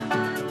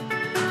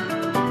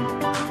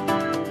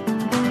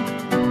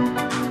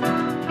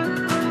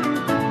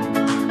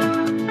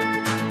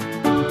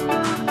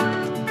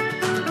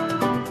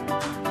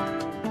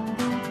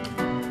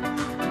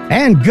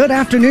And good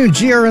afternoon,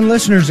 GRN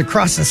listeners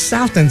across the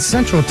South and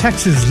Central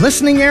Texas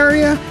listening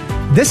area.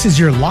 This is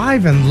your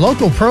live and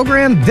local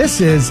program. This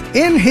is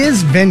In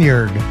His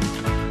Vineyard.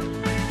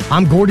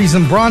 I'm Gordy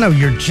Zambrano,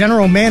 your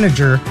general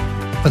manager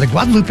for the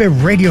Guadalupe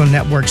Radio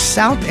Network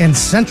South and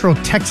Central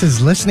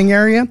Texas listening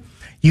area.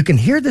 You can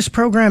hear this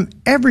program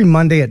every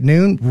Monday at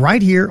noon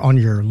right here on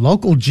your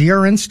local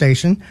GRN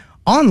station,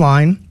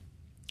 online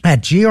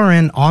at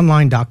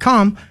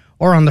grnonline.com,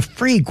 or on the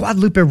free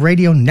Guadalupe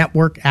Radio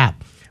Network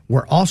app.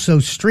 We're also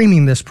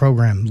streaming this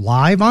program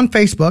live on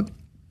Facebook.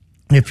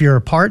 If you're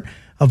a part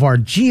of our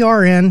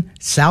GRN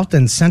South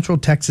and Central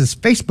Texas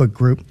Facebook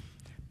group,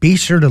 be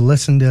sure to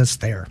listen to us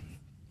there.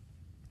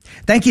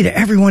 Thank you to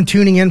everyone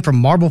tuning in from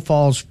Marble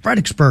Falls,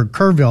 Fredericksburg,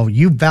 Kerrville,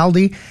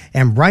 Uvalde,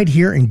 and right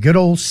here in good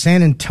old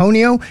San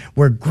Antonio.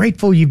 We're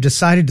grateful you've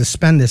decided to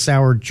spend this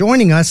hour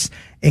joining us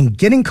and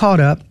getting caught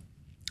up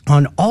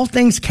on all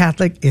things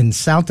Catholic in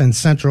South and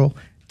Central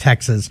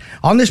Texas.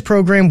 On this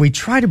program, we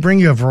try to bring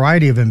you a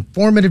variety of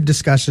informative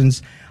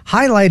discussions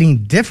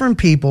highlighting different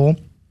people,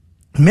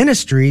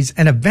 ministries,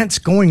 and events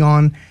going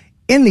on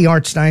in the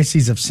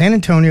Archdiocese of San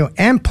Antonio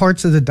and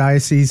parts of the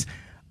Diocese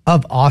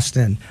of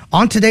Austin.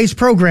 On today's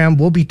program,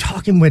 we'll be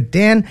talking with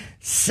Dan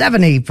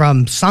Seveny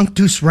from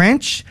Sanctus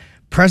Ranch,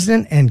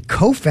 president and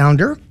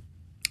co-founder.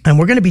 And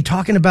we're going to be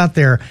talking about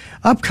their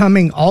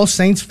upcoming All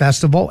Saints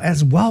Festival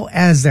as well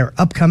as their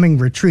upcoming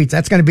retreats.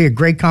 That's going to be a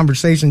great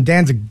conversation.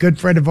 Dan's a good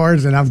friend of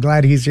ours, and I'm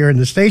glad he's here in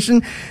the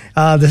station.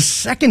 The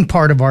second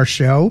part of our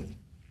show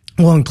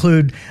will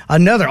include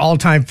another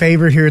all-time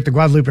favorite here at the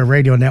Guadalupe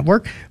Radio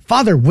Network,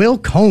 Father Will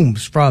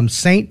Combs from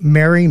St.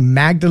 Mary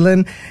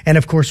Magdalene. And,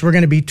 of course, we're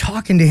going to be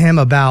talking to him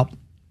about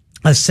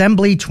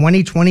Assembly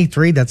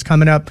 2023 that's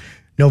coming up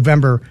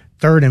November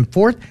 3rd and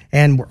 4th.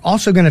 And we're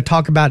also going to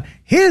talk about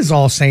his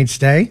All Saints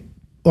Day,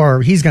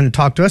 or he's going to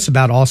talk to us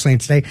about All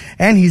Saints Day,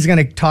 and he's going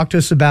to talk to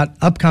us about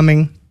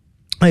upcoming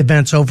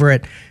events over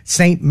at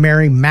St.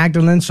 Mary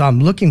Magdalene. So I'm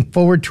looking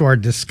forward to our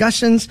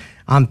discussions.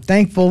 I'm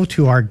thankful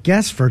to our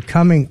guests for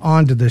coming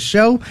on to the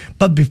show.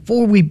 But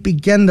before we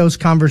begin those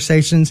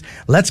conversations,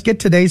 let's get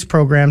today's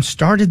program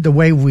started the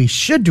way we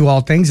should do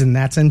all things, and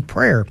that's in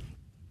prayer.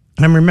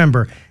 And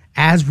remember,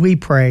 as we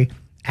pray,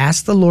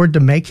 ask the Lord to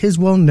make his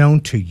will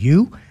known to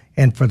you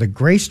and for the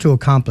grace to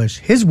accomplish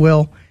his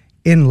will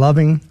in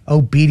loving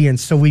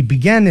obedience. So we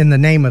begin in the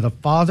name of the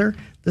Father,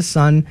 the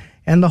Son,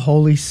 and the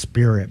Holy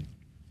Spirit.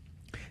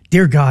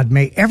 Dear God,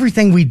 may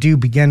everything we do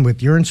begin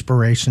with your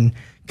inspiration,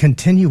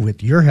 continue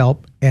with your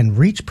help, and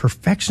reach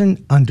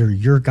perfection under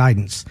your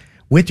guidance.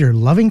 With your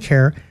loving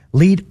care,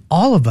 lead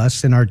all of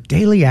us in our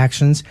daily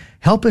actions.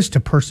 Help us to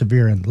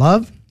persevere in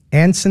love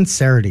and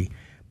sincerity.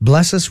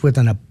 Bless us with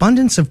an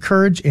abundance of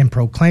courage in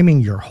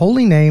proclaiming your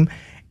holy name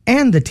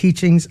and the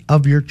teachings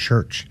of your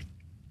church.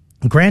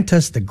 Grant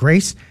us the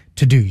grace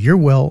to do your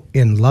will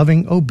in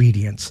loving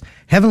obedience.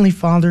 Heavenly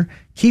Father,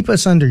 keep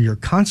us under your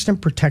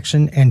constant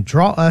protection and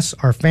draw us,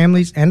 our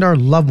families, and our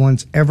loved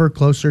ones ever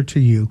closer to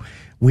you.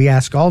 We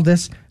ask all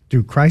this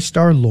through Christ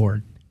our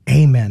Lord.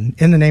 Amen.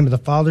 In the name of the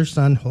Father,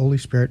 Son, Holy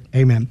Spirit.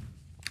 Amen.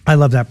 I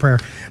love that prayer.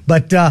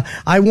 But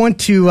I want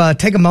to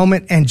take a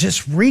moment and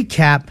just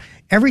recap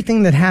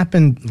everything that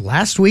happened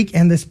last week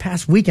and this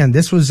past weekend.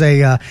 This was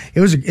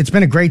it's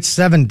been a great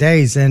 7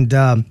 days, and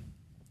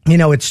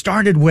it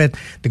started with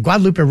the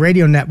Guadalupe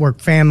Radio Network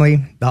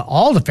family,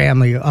 all the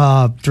family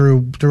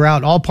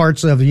throughout all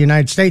parts of the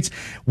United States.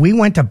 We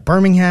went to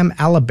Birmingham,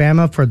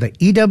 Alabama for the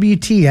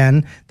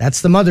EWTN,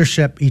 that's the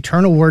mothership,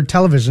 Eternal Word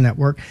Television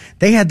Network.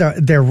 They had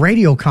their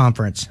radio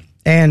conference,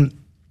 and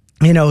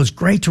it was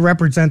great to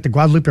represent the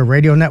Guadalupe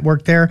Radio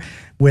Network there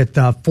with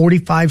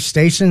 45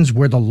 stations.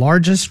 We're the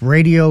largest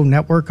radio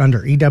network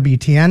under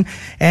EWTN.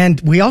 And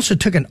we also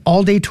took an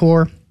all-day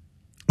tour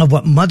of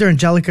what Mother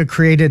Angelica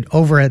created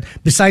over at,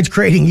 besides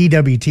creating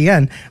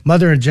EWTN,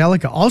 Mother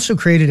Angelica also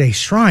created a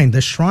shrine,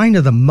 the Shrine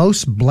of the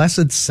Most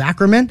Blessed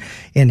Sacrament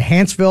in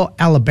Hanceville,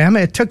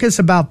 Alabama. It took us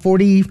about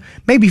 40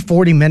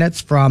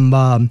 minutes from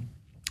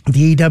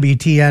the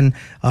EWTN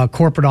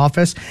corporate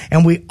office.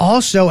 And we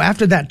also,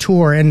 after that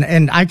tour,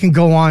 and I can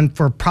go on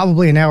for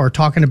probably an hour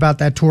talking about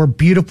that tour,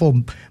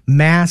 beautiful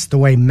Mass, the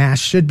way Mass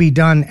should be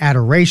done,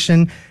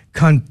 adoration,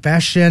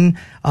 confession.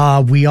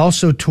 We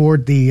also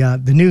toured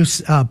the new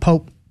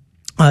Pope,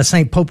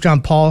 St. Pope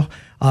John Paul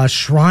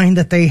shrine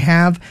that they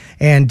have.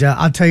 And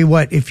I'll tell you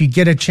what, if you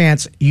get a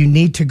chance, you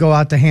need to go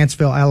out to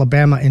Hanceville,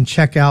 Alabama, and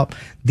check out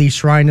the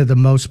Shrine of the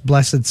Most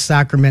Blessed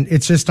Sacrament.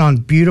 It's just on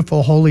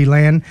beautiful Holy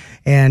Land,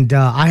 and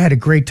I had a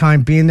great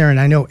time being there, and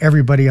I know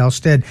everybody else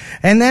did.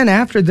 And then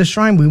after the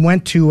shrine, we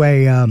went to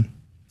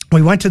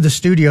the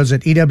studios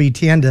at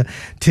EWTN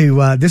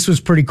to this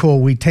was pretty cool.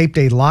 We taped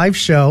a live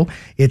show.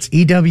 It's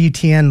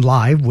EWTN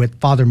Live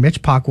with Father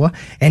Mitch Pacwa,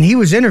 and he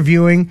was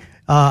interviewing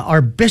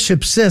our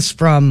Bishop Sis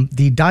from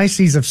the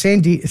Diocese of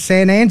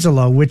San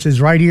Angelo, which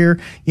is right here,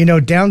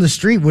 down the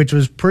street, which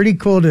was pretty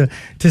cool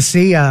to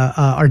see.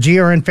 Our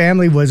GRN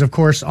family was, of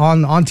course,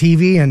 on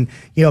TV, and,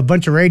 a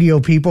bunch of radio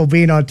people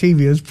being on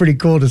TV. It was pretty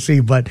cool to see,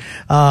 but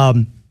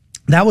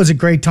that was a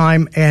great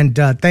time. And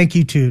thank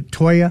you to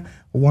Toya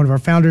one of our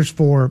founders,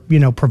 for,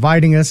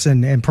 providing us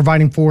and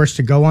providing for us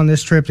to go on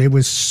this trip. It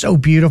was so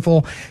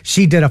beautiful.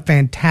 She did a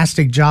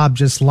fantastic job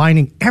just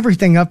lining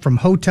everything up from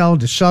hotel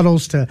to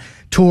shuttles to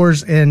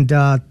tours. And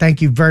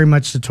thank you very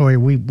much, Satoya.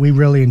 We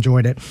really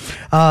enjoyed it.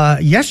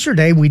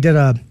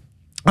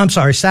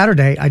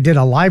 Saturday, I did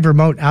a live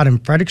remote out in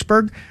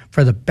Fredericksburg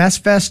for the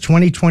Best Fest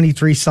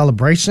 2023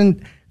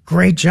 celebration.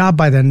 Great job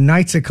by the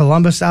Knights of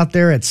Columbus out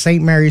there at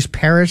St. Mary's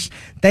Parish.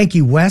 Thank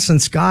you, Wes and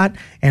Scott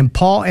and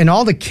Paul and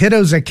all the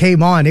kiddos that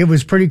came on. It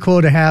was pretty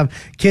cool to have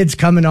kids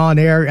coming on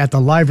air at the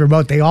live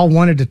remote. They all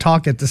wanted to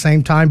talk at the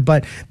same time,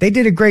 but they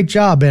did a great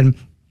job. And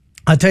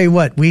I'll tell you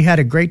what, we had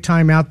a great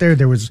time out there.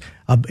 It was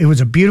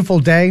a beautiful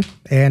day,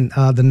 and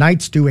the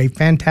Knights do a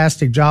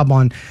fantastic job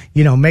on,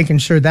 making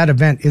sure that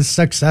event is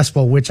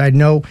successful, which I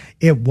know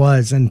it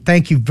was. And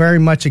thank you very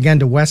much again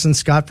to Wes and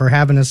Scott for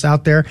having us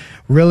out there.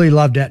 Really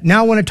loved it.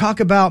 Now I want to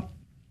talk about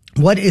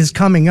what is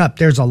coming up.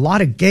 There's a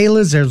lot of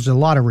galas. There's a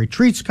lot of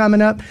retreats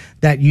coming up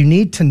that you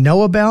need to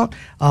know about.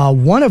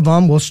 One of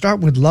them, we'll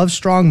start with Love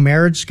Strong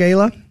Marriage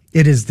Gala.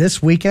 It is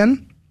this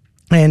weekend.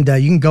 And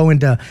you can go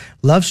into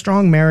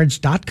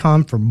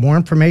lovestrongmarriage.com for more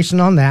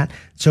information on that.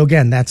 So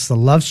again, that's the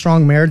Love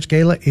Strong Marriage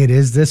Gala. It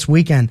is this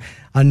weekend.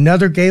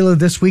 Another gala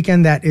this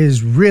weekend that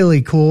is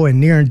really cool and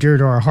near and dear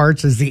to our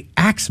hearts is the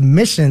Acts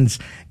Missions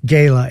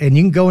Gala. And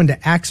you can go into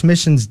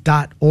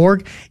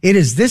actsmissions.org. It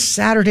is this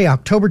Saturday,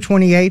 October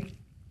 28th.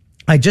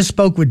 I just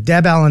spoke with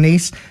Deb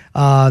Alanis,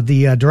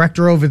 the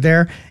director over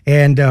there,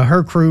 and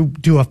her crew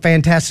do a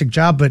fantastic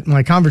job. But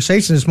my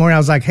conversation this morning, I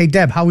was like, hey,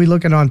 Deb, how are we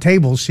looking on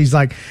tables? She's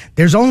like,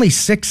 there's only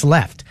 6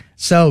 left.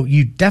 So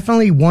you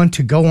definitely want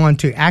to go on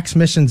to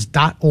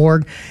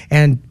actsmissions.org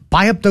and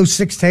buy up those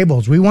 6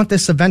 tables. We want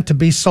this event to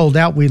be sold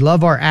out. We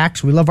love our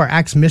Acts. We love our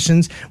Acts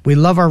missions. We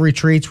love our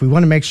retreats. We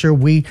want to make sure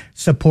we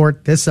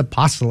support this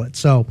apostolate.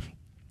 So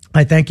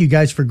I thank you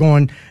guys for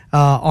going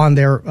on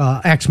their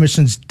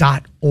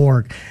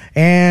actsmissions.org.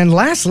 And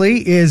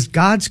lastly is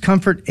God's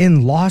Comfort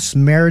in Lost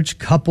Marriage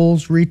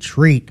Couples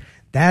Retreat.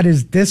 That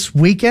is this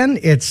weekend.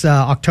 It's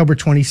October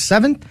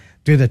 27th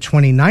through the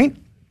 29th.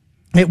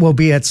 It will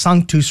be at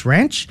Sanctus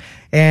Ranch.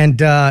 And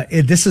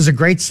this is a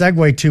great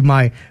segue to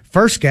my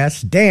first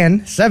guest,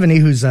 Dan Seveny,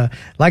 who's,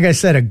 like I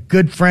said, a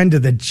good friend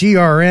of the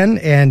GRN.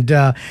 And,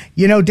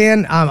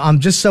 Dan, I'm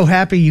just so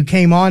happy you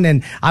came on.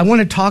 And I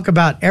want to talk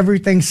about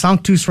everything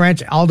Sanctus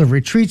Ranch, all the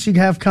retreats you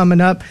have coming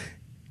up.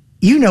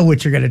 You know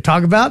what you're going to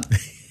talk about.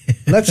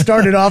 Let's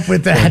start it off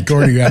with that. Well,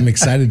 Gordy, I'm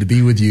excited to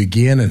be with you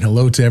again, and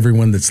hello to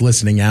everyone that's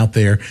listening out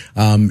there.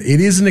 It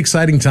is an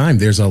exciting time.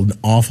 There's an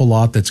awful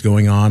lot that's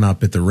going on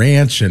up at the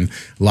ranch, and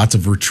lots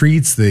of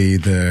retreats.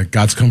 The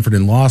God's Comfort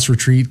and Loss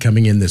retreat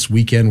coming in this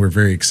weekend. We're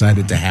very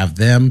excited to have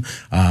them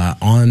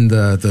on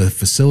the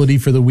facility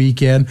for the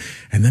weekend.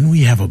 And then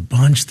we have a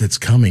bunch that's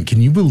coming.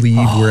 Can you believe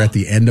we're at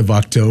the end of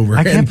October?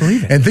 I can't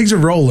believe it. And things are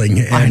rolling.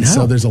 And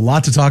so there's a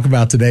lot to talk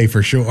about today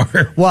for sure.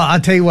 Well, I'll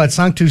tell you what,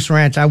 Sanctus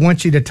Ranch, I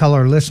want you to tell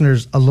our listeners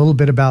a little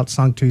bit about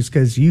Sanctus,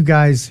 because you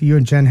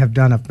and Jen have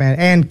done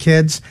and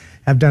kids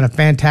have done a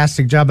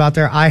fantastic job out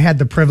there. I had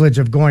the privilege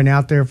of going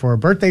out there for a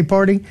birthday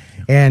party,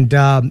 and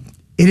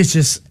it is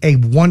just a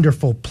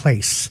wonderful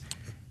place.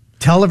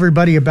 Tell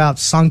everybody about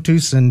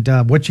Sanctus and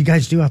what you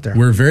guys do out there.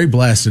 We're very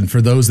blessed. And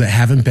for those that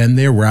haven't been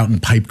there, we're out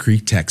in Pipe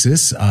Creek,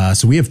 Texas.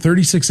 So we have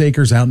 36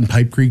 acres out in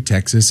Pipe Creek,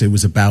 Texas. It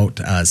was about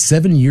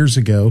 7 years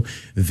ago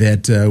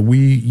that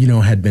we,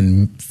 had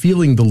been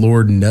feeling the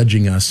Lord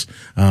nudging us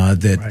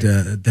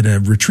that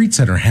a retreat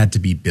center had to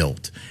be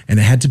built. And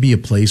it had to be a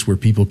place where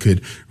people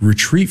could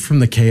retreat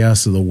from the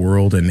chaos of the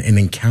world and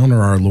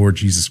encounter our Lord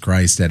Jesus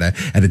Christ at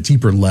a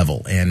deeper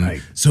level.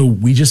 And so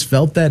we just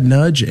felt that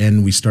nudge,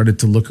 and we started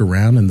to look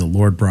around, and the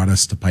Lord brought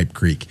us to Pipe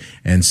Creek.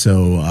 And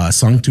so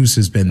Sanctus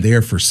has been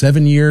there for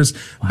 7 years.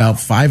 Wow. About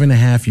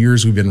 5.5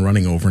 years we've been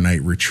running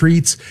overnight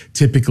retreats.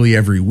 Typically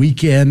every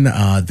weekend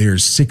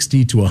there's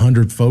 60 to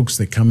 100 folks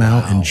that come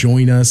out and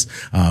join us.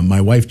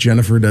 My wife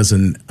Jennifer does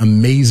an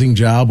amazing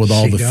job with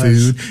all the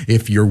food.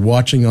 If you're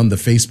watching on the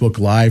Facebook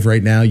Live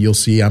right now, you'll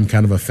see I'm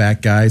kind of a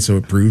fat guy, so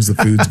it proves the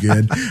food's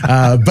good.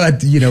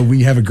 But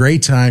we have a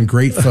great time,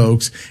 great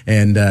folks,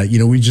 and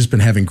we've just been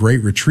having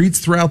great retreats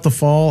throughout the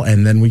fall,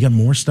 and then we got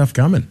more stuff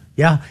coming.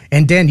 Yeah.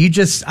 And Dan,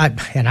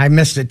 I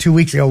missed it 2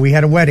 weeks ago. We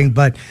had a wedding,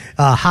 but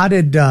how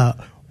did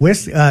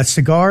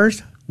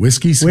cigars?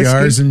 Whiskey,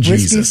 Cigars, and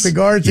Jesus. Whiskey,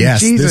 Cigars, and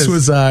Jesus.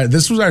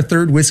 This was our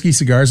third Whiskey,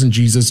 Cigars, and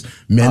Jesus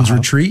men's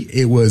retreat.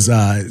 It was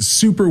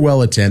super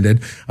well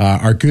attended.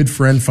 Our good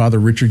friend, Father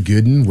Richard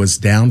Gooden, was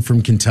down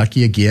from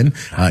Kentucky again.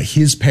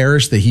 His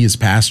parish that he is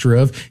pastor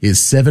of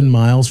is 7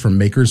 miles from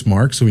Maker's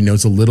Mark, so he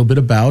knows a little bit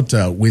about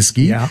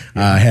whiskey.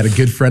 Had a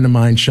good friend of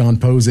mine, Sean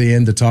Pose,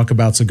 in to talk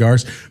about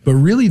cigars. But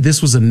really,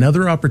 this was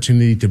another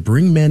opportunity to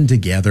bring men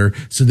together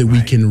so that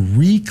we can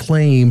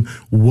reclaim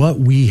what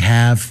we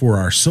have for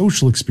our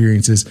social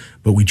experiences,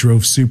 but we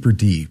drove super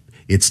deep.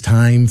 It's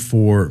time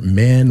for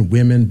men,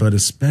 women, but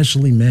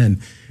especially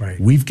men.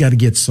 We've got to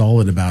get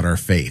solid about our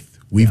faith.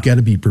 We've got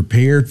to be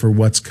prepared for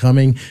what's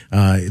coming.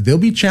 There'll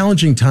be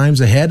challenging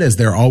times ahead, as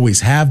there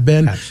always have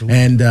been. Absolutely.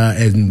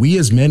 And we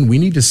as men, we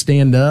need to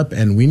stand up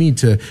and we need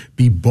to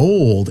be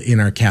bold in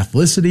our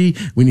Catholicity.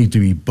 We need to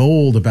be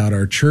bold about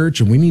our church,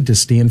 and we need to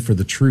stand for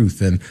the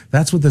truth. And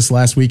that's what this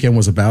last weekend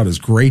was about. It's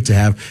great to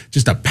have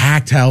just a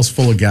packed house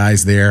full of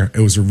guys there.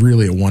 It was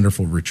really a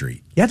wonderful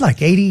retreat. You had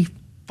like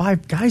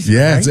 85 guys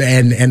there, yes, right?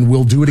 and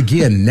we'll do it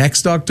again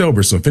next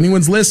October. So if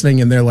anyone's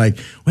listening and they're like,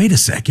 wait a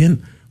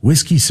second,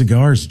 whiskey,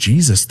 cigars,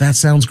 Jesus, that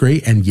sounds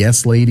great. And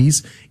yes,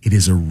 ladies, it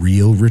is a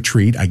real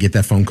retreat. I get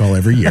that phone call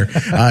every year.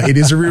 It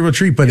is a real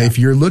retreat, but if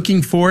you're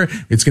looking for it,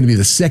 it's going to be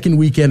the second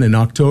weekend in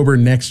October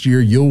next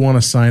year. You'll want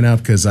to sign up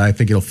because I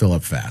think it'll fill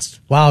up fast.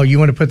 Wow, you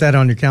want to put that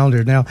on your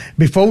calendar. Now,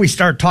 before we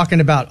start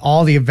talking about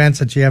all the events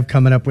that you have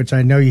coming up, which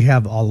I know you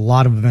have a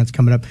lot of events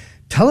coming up,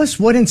 tell us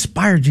what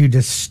inspired you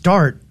to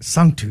start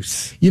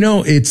Sanctus. You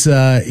know,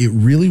 it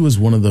really was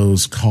one of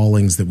those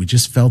callings that we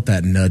just felt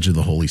that nudge of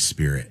the Holy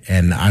Spirit.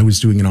 And I was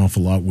doing an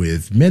awful lot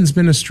with men's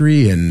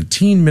ministry and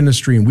teen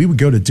ministry, and we would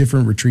go to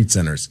different retreat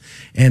centers.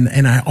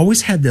 And I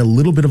always had a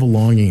little bit of a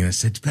longing, and I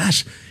said,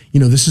 gosh, you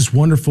know, this is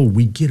wonderful.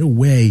 We get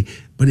away.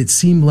 But it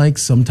seemed like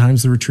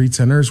sometimes the retreat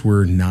centers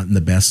were not in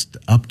the best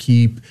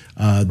upkeep.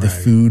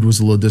 The food was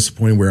a little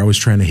disappointing. We're always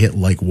trying to hit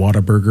like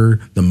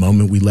Whataburger the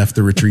moment we left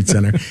the retreat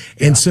center.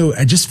 And so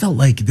I just felt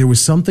like there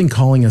was something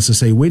calling us to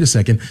say, wait a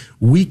second,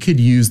 we could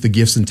use the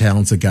gifts and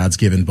talents that God's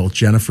given both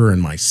Jennifer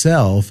and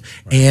myself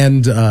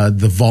and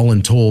the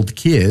voluntold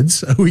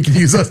kids. We could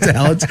use those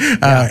talents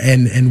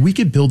and we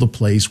could build a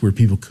place where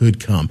people could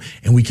come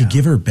and we could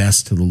give our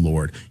best to the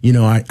Lord. You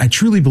know, I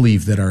truly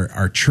believe that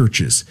our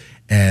churches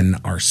and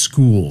our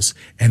schools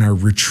and our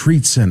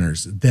retreat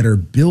centers that are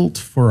built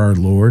for our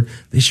Lord,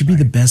 they should be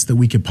the best that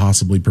we could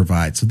possibly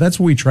provide. So that's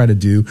what we try to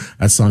do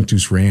at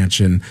Sanctus Ranch.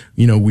 And,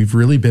 you know, we've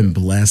really been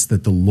blessed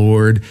that the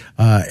Lord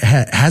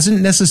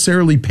hasn't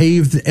necessarily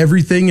paved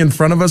everything in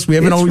front of us. We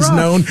haven't always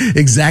known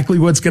exactly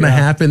what's going to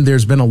happen.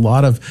 There's been a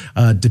lot of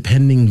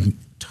depending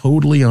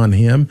totally on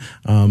Him,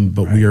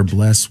 but we are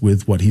blessed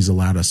with what He's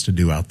allowed us to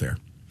do out there.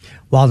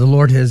 Well, the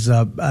Lord has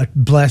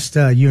blessed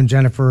you and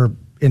Jennifer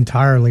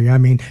entirely. I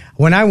mean,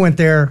 when I went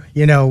there,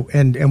 you know,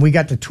 and we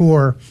got to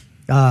tour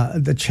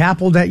the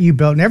chapel that you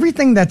built and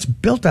everything that's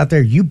built out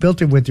there, you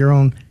built it with your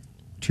own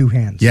two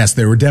hands. Yes,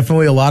 there were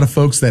definitely a lot of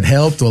folks that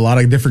helped, a lot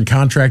of different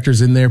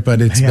contractors in there,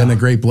 but it's been a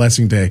great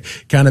blessing to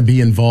kind of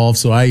be involved.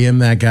 So I am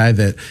that guy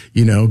that,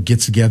 you know,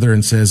 gets together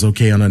and says,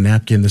 okay, on a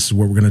napkin, this is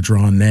what we're going to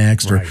draw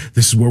next, or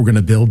this is what we're going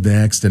to build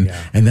next. And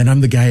then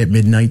I'm the guy at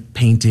midnight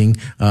painting.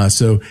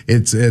 So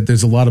it's,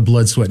 there's a lot of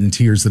blood, sweat, and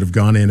tears that have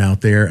gone in out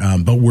there.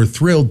 But we're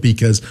thrilled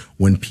because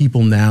when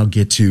people now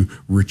get to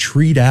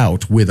retreat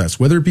out with us,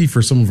 whether it be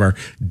for some of our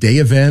day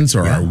events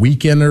or our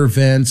weekend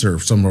events or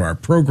some of our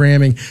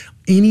programming,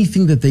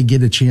 anything that they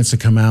get a chance to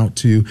come out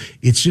to,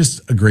 it's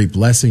just a great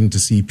blessing to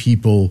see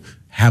people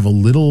have a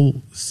little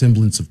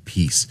semblance of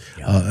peace.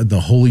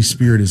 The Holy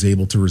Spirit is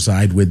able to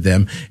reside with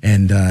them,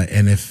 and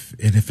if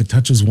it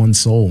touches one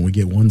soul and we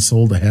get one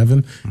soul to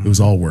heaven, it was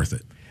all worth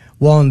it.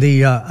 Well, and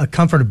the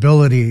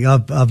comfortability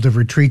of the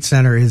retreat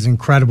center is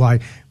incredible.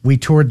 We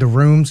toured the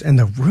rooms, and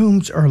the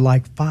rooms are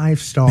like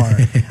 5-star.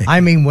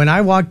 I mean, when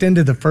I walked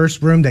into the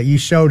first room that you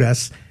showed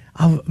us,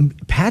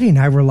 Patty and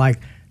I were like,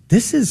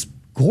 this is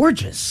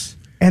gorgeous.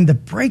 And the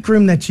break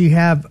room that you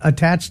have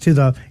attached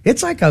to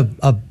it's like a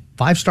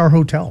 5-star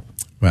hotel.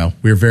 Well,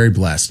 we're very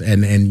blessed.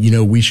 And, you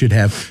know, we should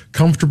have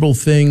comfortable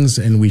things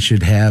and we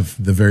should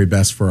have the very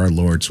best for our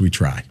Lord. So we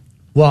try.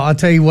 Well, I'll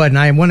tell you what, and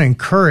I want to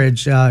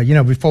encourage, you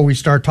know, before we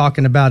start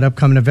talking about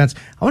upcoming events,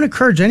 I want to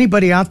encourage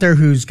anybody out there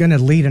who's going to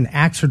lead an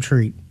Acts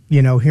retreat,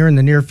 you know, here in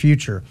the near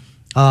future,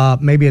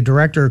 maybe a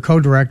director or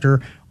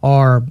co-director,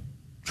 or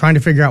trying to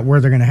figure out where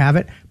they're going to have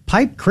it.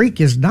 Pipe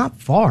Creek is not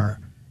far.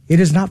 It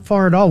is not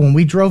far at all. When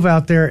we drove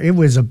out there, it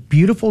was a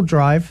beautiful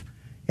drive,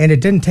 and it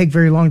didn't take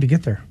very long to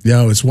get there.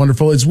 No, it's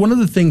wonderful. It's one of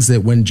the things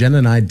that when Jen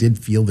and I did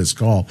feel this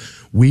call,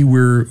 we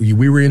were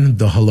in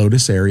the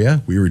Helotes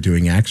area. We were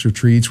doing Acts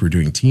retreats. We were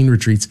doing teen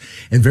retreats.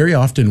 And very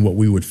often what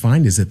we would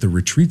find is that the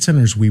retreat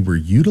centers we were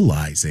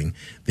utilizing,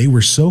 they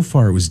were so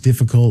far, it was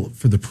difficult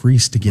for the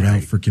priest to get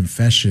out for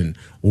confession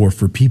or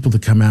for people to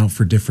come out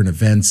for different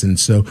events. And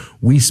so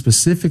we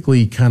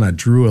specifically kind of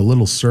drew a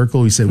little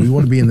circle. We said, we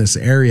want to be in this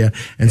area.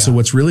 And so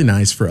what's really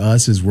nice for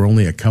us is we're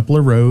only a couple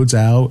of roads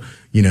out.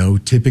 You know,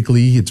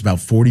 typically it's about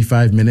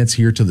 45 minutes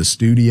here to the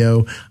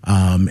studio.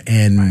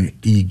 And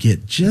you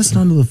get just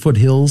onto the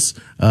foothills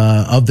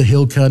of the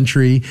hill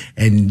country,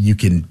 and you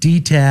can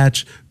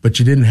detach, but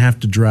you didn't have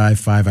to drive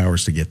 5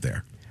 hours to get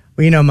there.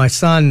 Well, you know, my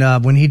son,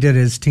 when he did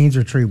his teens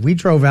retreat, we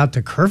drove out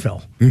to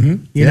Kerrville,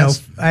 you know,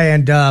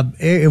 and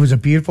it was a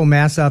beautiful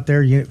mass out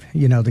there, you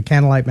know, the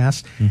candlelight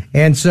mass.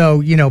 And so,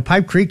 you know,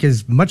 Pipe Creek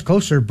is much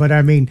closer, but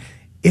I mean,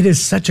 it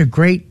is such a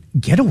great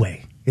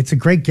getaway. It's a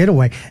great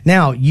getaway.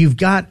 Now, you've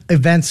got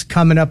events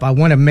coming up. I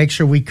want to make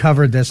sure we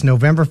cover this.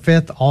 November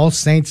 5th, All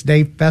Saints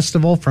Day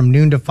Festival from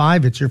noon to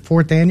 5. It's your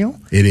 4th annual?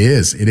 It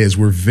is. It is.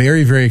 We're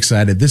very, very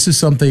excited. This is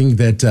something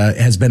that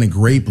has been a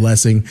great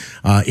blessing.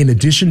 In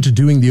addition to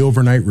doing the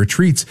overnight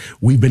retreats,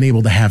 we've been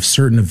able to have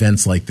certain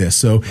events like this.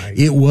 So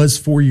it was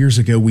 4 years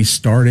ago we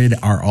started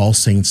our All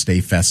Saints Day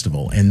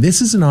Festival. And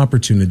this is an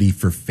opportunity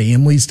for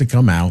families to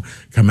come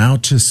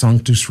out to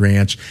Sanctus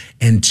Ranch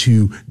and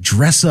to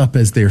dress up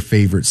as their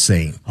favorite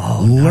saint,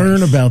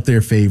 learn about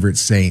their favorite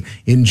saint,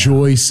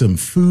 enjoy some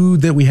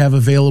food that we have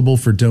available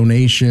for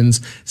donations,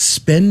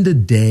 spend a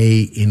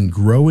day in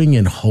growing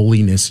in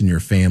holiness in your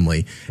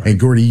family. And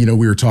Gordy, you know,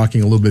 we were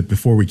talking a little bit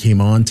before we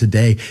came on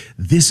today.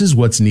 This is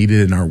what's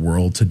needed in our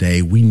world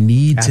today. We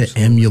need to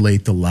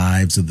emulate the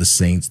lives of the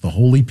saints, the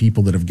holy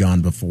people that have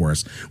gone before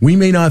us. We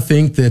may not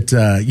think that,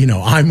 you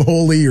know, I'm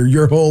holy or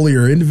you're holy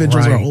or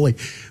individuals are holy,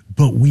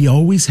 but we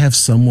always have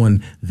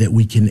someone that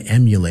we can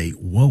emulate.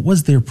 What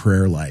was their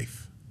prayer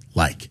life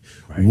like?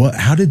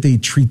 How did they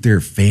treat their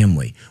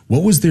family?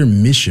 What was their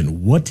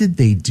mission? What did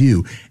they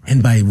do?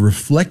 And by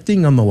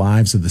reflecting on the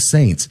lives of the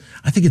saints,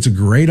 I think it's a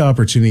great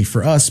opportunity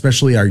for us,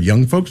 especially our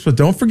young folks. But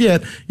don't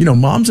forget, you know,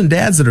 moms and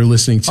dads that are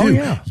listening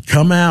too.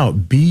 Come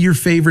out, be your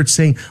favorite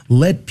saint.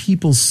 Let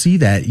people see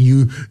that.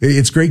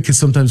 It's great because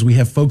sometimes we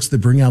have folks that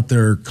bring out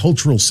their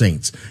cultural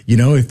saints. You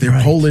know, if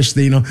they're Polish,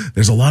 they, you know,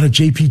 there's a lot of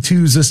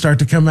JP2s that start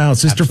to come out.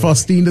 Sister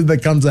Faustina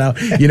that comes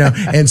out, you know,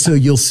 and so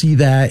you'll see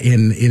that,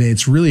 and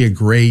it's really a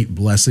great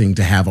blessing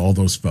to have all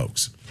those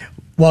folks.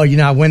 Well, you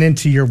know, I went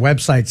into your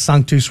website,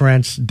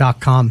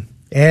 sanctusranch.com,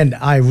 and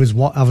I was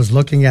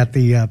looking at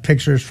the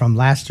pictures from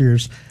last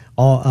year's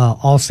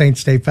All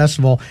Saints Day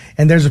Festival,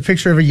 and there's a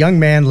picture of a young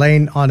man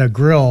laying on a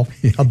grill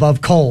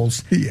above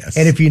coals.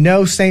 And if you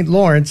know St.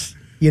 Lawrence,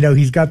 you know,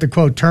 he's got the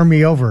quote, "Turn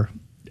me over.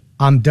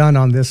 I'm done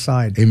on this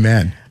side."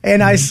 Amen.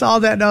 And I saw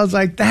that and I was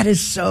like, that is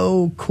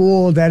so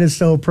cool. That is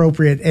so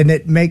appropriate. And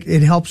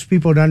it helps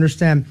people to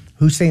understand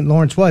who St.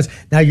 Lawrence was.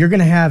 Now you're going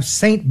to have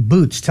Saint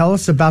Boots. Tell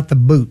us about the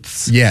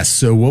boots. Yes.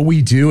 So what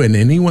we do, and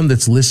anyone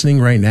that's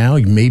listening right now,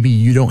 maybe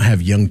you don't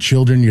have young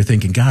children. You're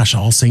thinking, gosh,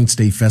 All Saints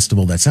Day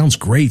Festival. That sounds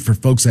great for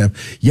folks that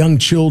have young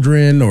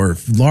children or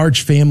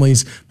large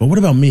families. But what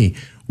about me?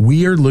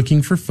 We are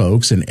looking for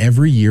folks, and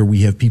every year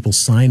we have people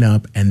sign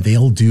up and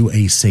they'll do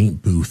a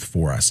saint booth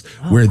for us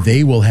where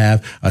they will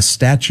have a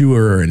statue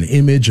or an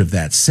image of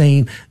that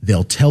saint.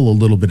 They'll tell a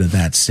little bit of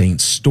that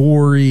saint's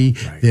story.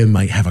 They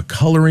might have a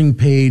coloring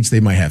page.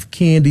 They might have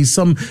candy,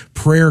 some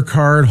prayer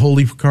card,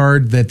 holy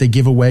card that they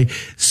give away,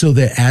 so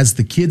that as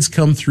the kids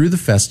come through the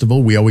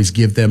festival, we always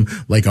give them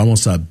like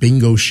almost a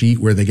bingo sheet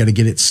where they got to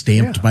get it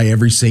stamped by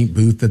every saint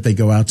booth that they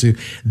go out to.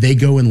 They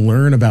go and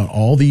learn about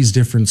all these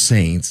different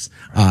saints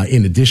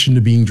in addition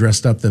to being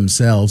dressed up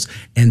themselves.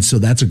 And so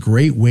that's a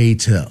great way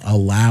to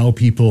allow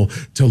people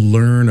to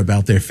learn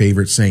about their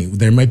favorite saint.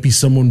 There might be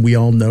someone we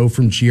all know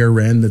from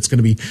GRN that's going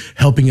to be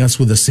helping us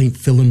with a St.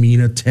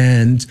 Philomena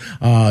tent.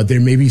 There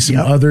may be some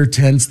other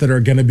tents that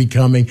are going to be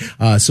coming.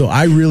 So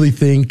I really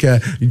think,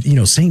 you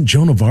know, St.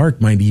 Joan of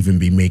Arc might even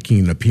be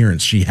making an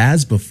appearance. She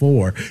has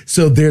before.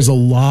 So there's a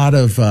lot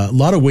of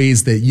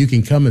ways that you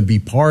can come and be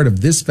part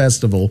of this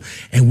festival,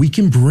 and we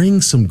can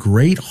bring some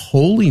great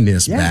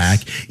holiness back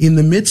in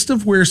the midst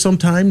of where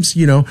sometimes,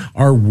 you know,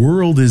 our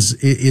world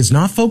is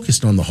not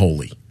focused on the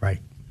holy. Right.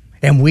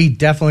 And we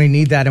definitely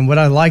need that. And what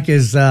I like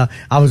is I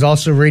was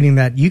also reading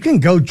that you can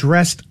go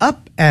dressed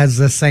up as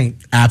a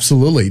saint.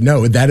 Absolutely.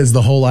 No, that is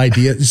the whole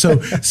idea. So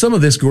some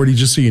of this, Gordy,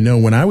 just so you know,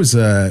 when I was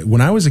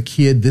a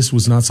kid, this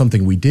was not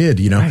something we did.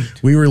 You know,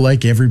 we were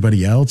like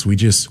everybody else.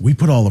 We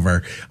put all of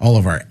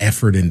our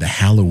effort into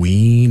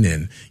Halloween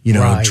and, you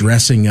know,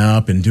 dressing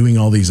up and doing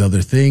all these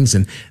other things.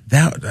 And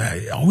that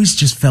I always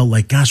just felt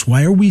like, gosh,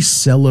 why are we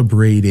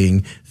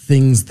celebrating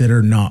things that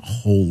are not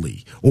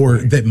holy or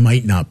that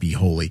might not be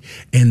holy?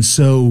 And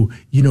so,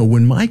 you know,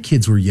 when my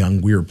kids were young,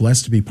 we were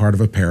blessed to be part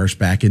of a parish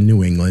back in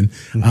New England,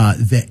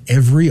 that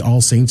every All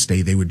Saints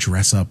Day, they would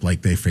dress up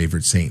like their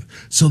favorite saint.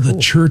 So the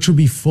church would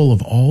be full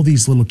of all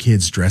these little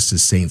kids dressed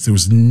as saints. There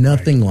was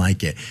nothing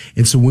like it.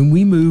 And so when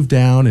we moved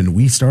down and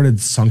we started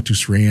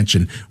Sanctus Ranch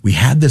and we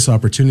had this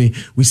opportunity,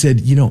 we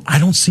said, you know, I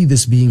don't see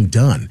this being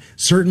done.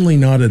 Certainly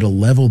not at a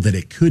level that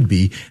it could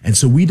be. And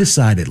so we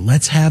decided,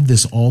 let's have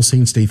this All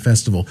Saints Day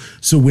Festival.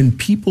 So when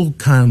people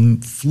come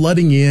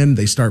flooding in,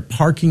 they start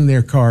parking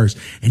their cars,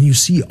 and you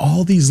see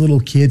all these little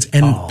kids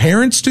and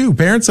parents too.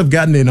 Parents have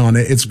gotten in on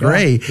it. It's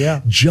great.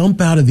 Jump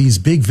out of these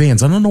big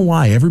vans. I don't know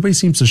why. Everybody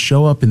seems to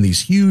show up in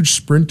these huge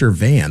Sprinter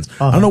vans.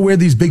 I don't know where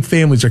these big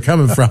families are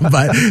coming from,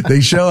 but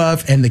they show up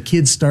and the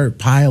kids start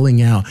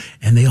piling out,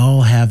 and they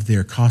all have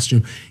their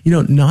costume. You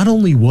know, not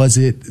only was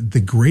it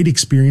the great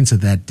experience of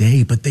that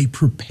day, but they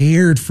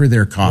prepared for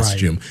their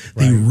costume.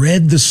 They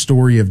read the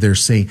story of their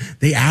saint.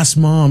 They asked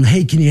mom,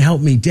 hey, can you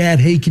help me? Dad,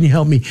 hey, can you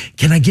help me?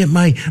 Can I get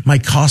my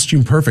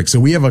costume perfect? So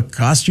we have a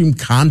costume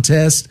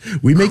contest.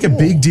 We make a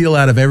big deal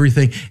out of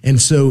everything. And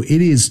so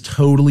it is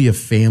totally a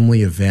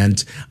family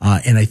event.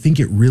 And I think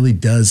it really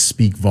does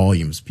speak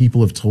volumes.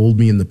 People have told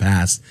me in the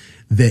past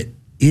that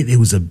it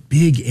was a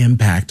big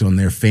impact on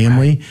their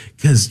family,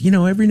 because, you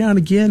know, every now and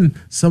again,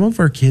 some of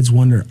our kids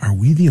wonder, are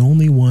we the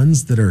only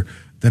ones that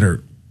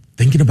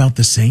thinking about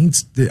the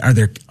saints. Are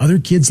there other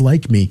kids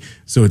like me?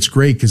 So it's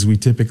great because we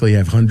typically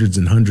have hundreds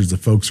and hundreds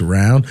of folks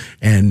around,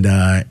 and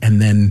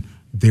then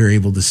they're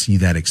able to see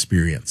that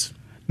experience.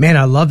 Man,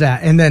 I love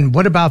that. And then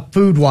what about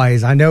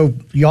food-wise? I know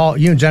you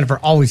and Jennifer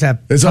always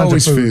have There's tons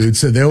always of food.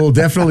 So there will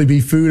definitely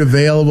be food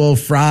available,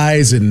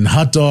 fries and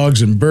hot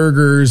dogs and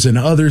burgers and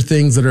other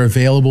things that are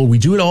available. We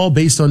do it all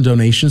based on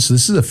donations. So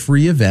this is a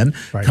free event.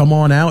 Right. Come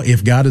on out.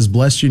 If God has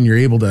blessed you and you're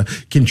able to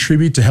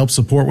contribute to help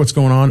support what's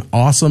going on,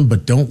 awesome.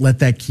 But don't let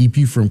that keep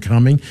you from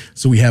coming.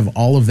 So we have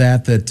all of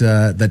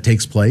that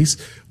takes place.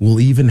 We'll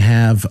even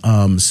have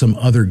some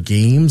other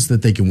games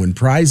that they can win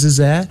prizes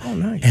at. Oh,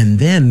 nice. And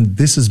then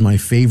this is my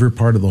favorite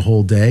part of the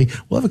whole day.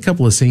 We'll have a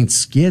couple of Saint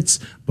skits,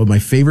 but my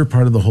favorite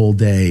part of the whole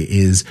day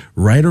is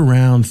right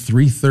around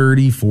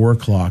 3:30, 4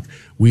 o'clock,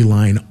 we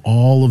line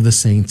all of the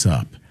saints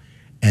up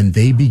and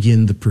they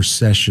begin the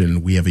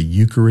procession. We have a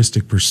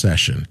Eucharistic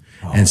procession.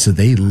 And so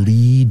they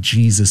lead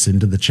Jesus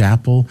into the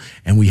chapel,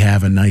 and we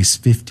have a nice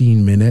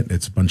 15-minute,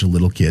 it's a bunch of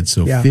little kids,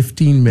 so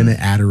 15-minute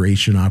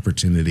adoration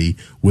opportunity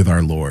with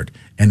our Lord.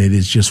 And it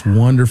is just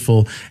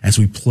wonderful as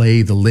we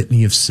play the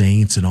Litany of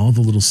Saints, and all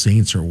the little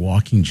saints are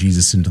walking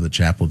Jesus into the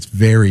chapel. It's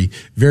very,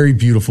 very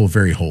beautiful,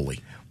 very holy.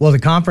 Well, the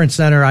conference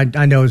center,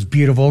 I know, is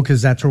beautiful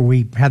because that's where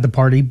we had the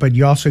party, but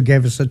you also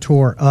gave us a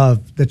tour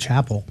of the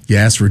chapel.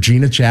 Yes,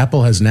 Regina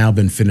Chapel has now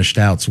been finished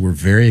out, so we're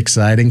very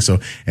exciting. So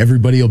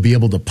everybody will be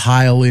able to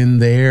pile in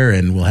there,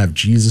 and we'll have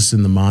Jesus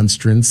in the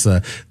monstrance.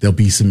 There'll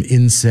be some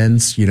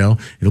incense, it'll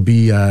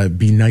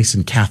be nice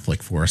and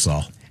Catholic for us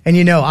all.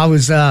 And, I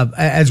was,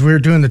 as we were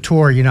doing the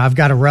tour, I've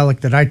got a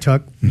relic that I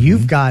took. Mm-hmm.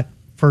 You've got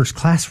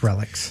first-class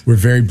relics. We're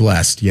very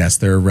blessed. Yes,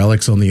 there are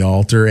relics on the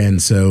altar, and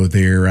so it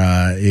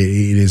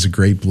is a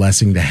great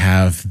blessing to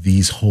have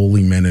these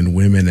holy men and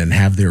women and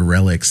have their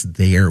relics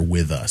there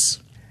with us.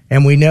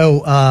 And we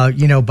know,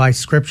 by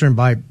Scripture and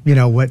by,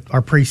 what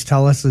our priests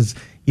tell us is,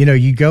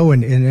 you go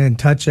and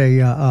touch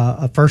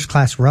a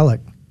first-class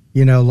relic.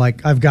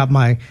 Like I've got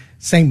my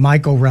St.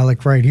 Michael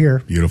relic right here.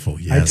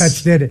 Beautiful, yes. I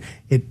touched it.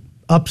 It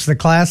ups the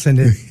class and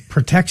it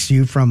protects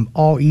you from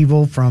all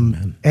evil,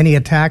 from any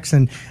attacks.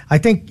 And I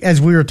think as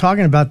we were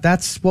talking about,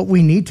 that's what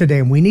we need today.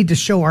 And we need to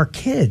show our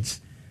kids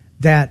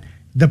that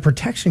the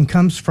protection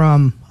comes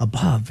from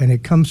above and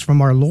it comes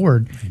from our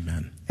Lord.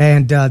 Amen.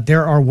 And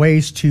there are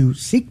ways to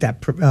seek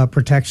that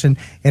protection.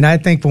 And I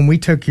think when we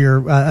took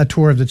a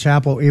tour of the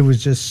chapel, it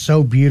was just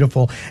so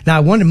beautiful. Now,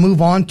 I want to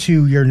move on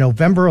to your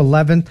November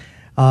 11th,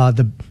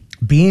 the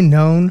Being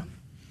Known.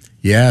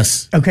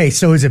 Yes. Okay,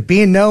 so is it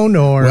Being Known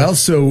or? Well,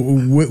 so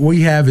what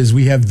we have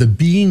the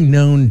Being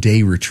Known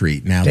Day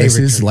Retreat. Now, this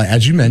is,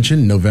 as you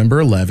mentioned,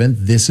 November 11th.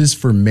 This is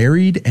for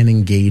married and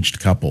engaged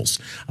couples.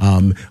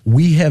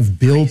 We have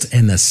built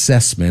an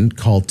assessment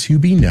called To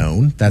Be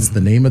Known. That's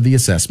the name of the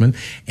assessment.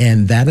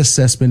 And that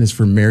assessment is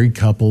for married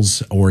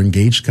couples or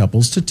engaged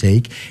couples to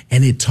take.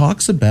 And it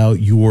talks about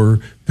your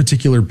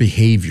particular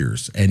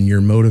behaviors and your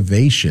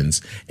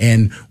motivations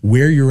and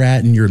where you're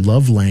at in your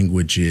love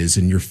languages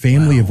and your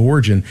family of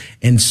origin.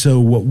 And so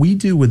what we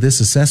do with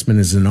this assessment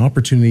is an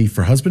opportunity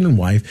for husband and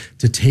wife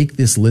to take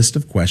this list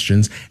of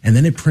questions, and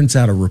then it prints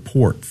out a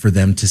report for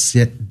them to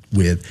sit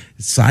with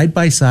side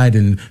by side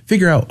and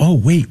figure out, oh,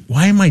 wait,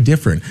 why am I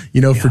different?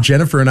 For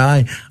Jennifer and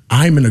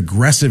I'm an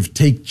aggressive,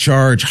 take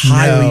charge,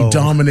 highly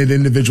dominant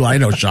individual. I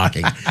know,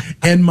 shocking.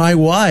 And my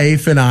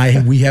wife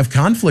and we have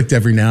conflict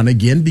every now and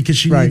again because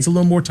she needs a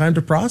little more time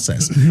to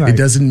process. It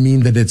doesn't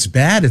mean that it's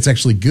bad. It's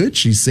actually good.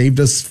 She saved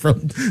us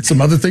from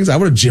some other things. I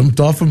would have jumped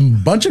off a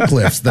bunch of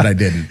cliffs that I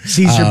didn't.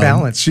 She's your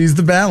balance. She's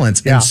the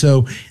balance. Yeah. And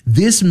so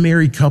this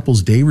married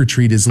couples day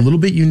retreat is a little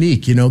bit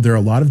unique. There are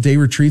a lot of day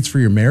retreats for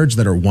your marriage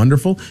that are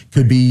wonderful.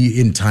 Could be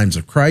in times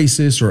of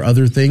crisis or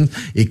other things.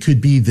 It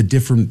could be the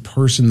different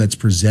person that's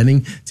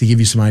presenting to give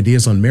you some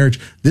ideas on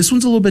marriage. This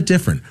one's a little bit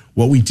different.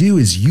 What we do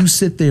is you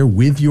sit there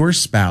with your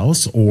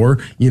spouse or,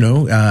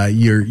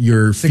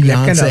 your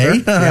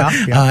fiance,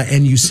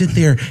 and you sit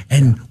there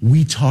and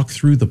we talk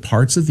through the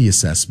parts of the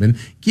assessment,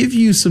 give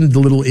you some of the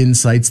little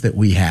insights that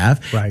we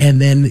have,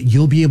 and then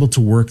you'll be able to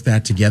work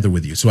that together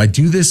with you. So I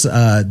do this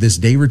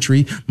day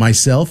retreat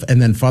myself,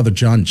 and then Father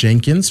John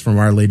Jenkins from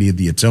Our Lady of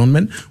the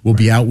Atonement will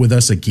be out with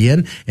us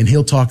again, and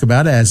he'll talk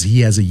about it as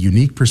he has a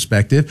unique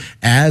perspective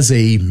as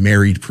a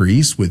married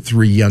priest with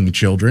 3 young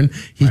children.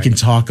 He can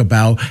talk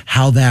about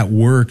how that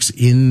works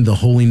in the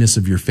holiness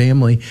of your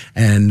family.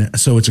 And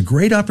so it's a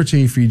great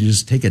opportunity for you to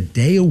just take a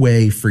day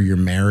away for your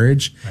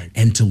marriage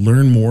and to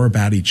learn more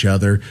about each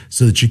other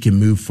so that you can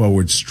move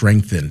forward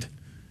strengthened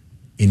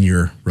in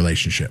your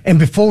relationship. And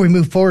before we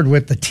move forward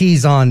with the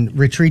tease on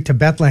Retreat to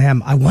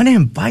Bethlehem, I want to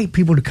invite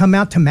people to come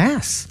out to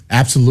Mass.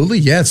 Absolutely,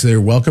 yes.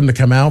 They're welcome to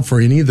come out for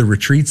any of the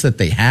retreats that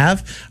they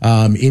have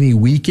any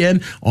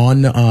weekend.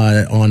 On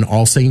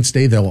All Saints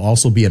Day, there'll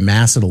also be a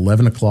Mass at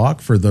 11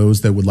 o'clock for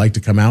those that would like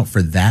to come out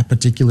for that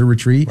particular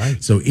retreat.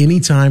 So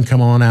anytime,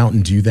 come on out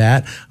and do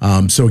that.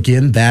 So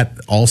again, that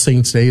All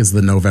Saints Day is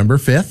the November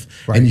 5th,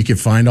 and you can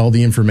find all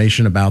the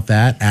information about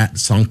that at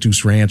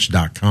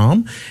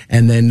sanctusranch.com.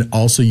 And then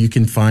also you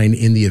can find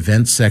in the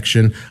events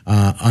section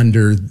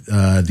under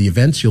the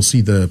events. You'll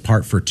see the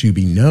part for To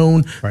Be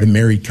Known, the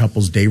Married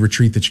Couples Day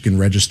Retreat that you can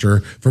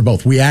register for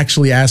both. We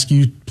actually ask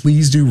you,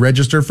 please do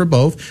register for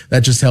both.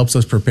 That just helps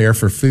us prepare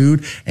for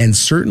food. And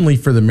certainly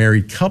for the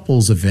Married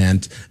Couples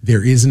event,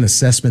 there is an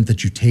assessment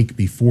that you take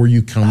before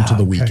you come to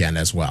the weekend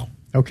as well.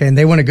 Okay, and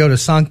they want to go to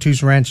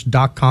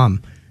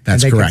sanctusranch.com.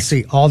 That's and they correct. can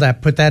see all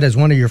that. Put that as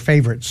one of your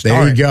favorites.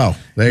 There you go.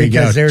 There you go.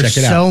 Because there's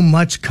Check it so out.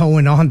 much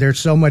going on. There's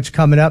so much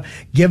coming up.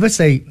 Give us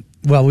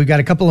we've got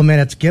a couple of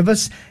minutes. Give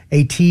us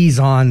a tease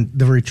on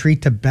the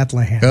retreat to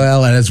Bethlehem.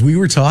 Well, and as we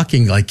were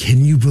talking,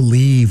 can you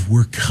believe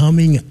we're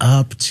coming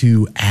up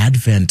to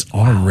Advent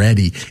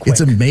already?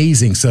 It's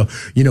amazing. So,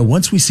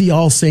 once we see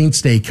All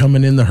Saints Day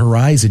coming in the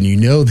horizon,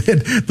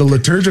 that the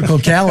liturgical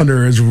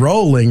calendar is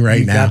rolling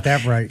right now. You got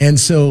that right. And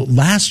so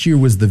last year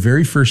was the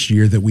very first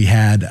year that we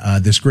had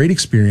this great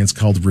experience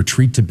called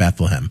Retreat to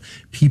Bethlehem.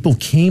 People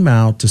came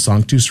out to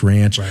Sanctus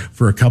Ranch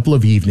for a couple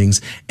of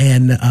evenings,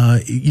 and,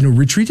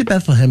 Retreat to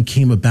Bethlehem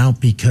came about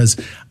because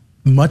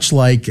much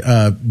like,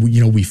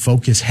 we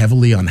focus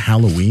heavily on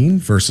Halloween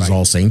versus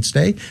All Saints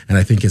Day. And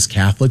I think as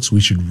Catholics, we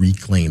should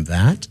reclaim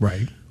that.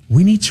 Right.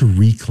 We need to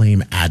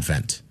reclaim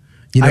Advent.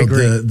 I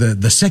agree.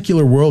 The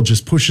secular world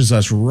just pushes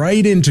us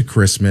right into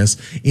Christmas,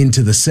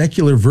 into the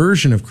secular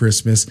version of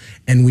Christmas,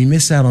 and we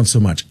miss out on so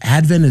much.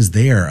 Advent is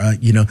there.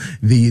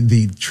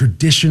 The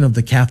tradition of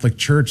the Catholic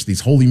Church,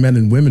 these holy men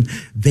and women,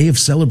 they have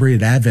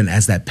celebrated Advent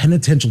as that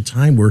penitential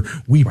time where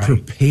we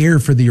prepare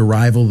for the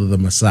arrival of the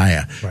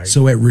Messiah. Right.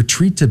 So at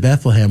Retreat to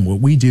Bethlehem, what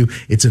we do,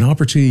 it's an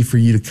opportunity for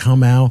you to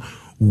come out.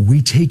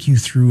 We take you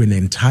through an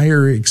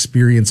entire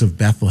experience of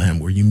Bethlehem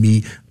where you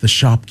meet the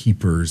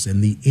shopkeepers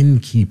and the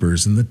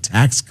innkeepers and the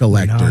tax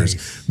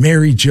collectors,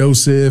 Mary,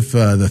 Joseph,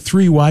 the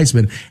three wise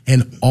men,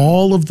 and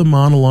all of the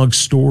monologue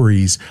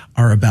stories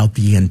are about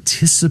the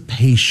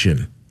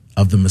anticipation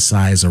of the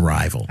Messiah's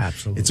arrival.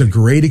 Absolutely. It's a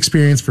great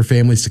experience for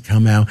families to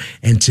come out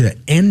and to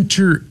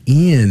enter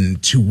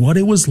into what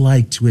it was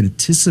like to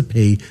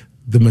anticipate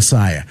the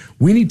Messiah.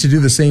 We need to do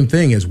the same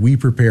thing as we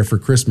prepare for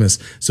Christmas.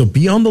 So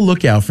be on the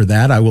lookout for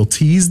that. I will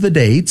tease the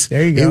dates.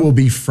 There you go. It will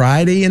be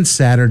Friday and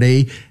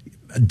Saturday,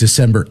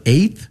 December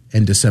 8th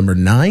and December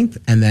 9th,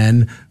 and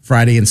then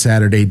Friday and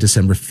Saturday,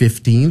 December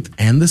 15th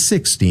and the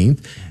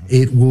 16th.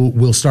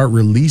 We'll start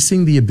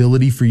releasing the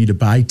ability for you to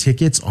buy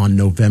tickets on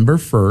November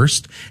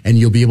 1st, and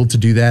you'll be able to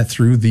do that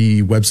through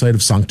the website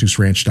of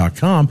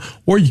sanctusranch.com,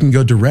 or you can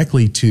go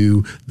directly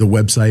to the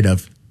website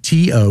of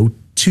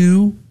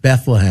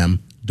to2bethlehem.org.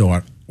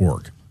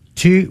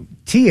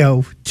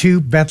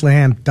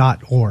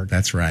 to2bethlehem.org.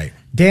 That's right.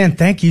 Dan,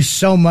 thank you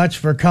so much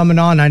for coming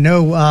on. I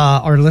know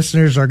our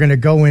listeners are going to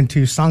go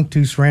into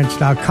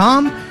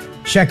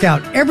sanctusranch.com, check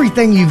out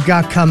everything you've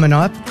got coming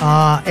up,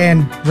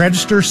 and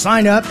register,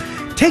 sign up.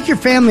 Take your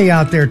family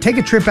out there. Take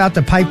a trip out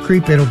to Pipe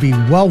Creek. It'll be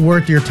well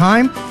worth your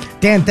time.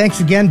 Dan,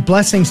 thanks again.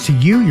 Blessings to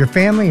you, your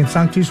family, and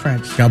Sanctus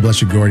Ranch. God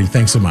bless you, Gordy.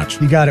 Thanks so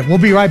much. You got it. We'll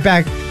be right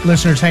back.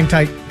 Listeners, hang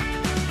tight.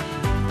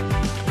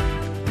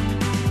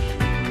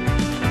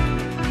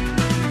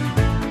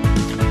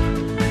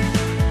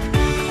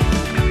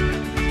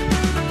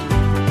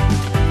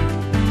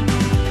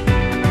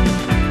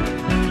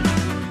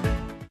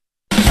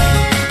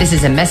 This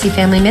is a Messy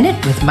Family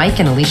Minute with Mike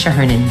and Alicia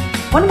Hernan.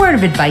 One word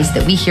of advice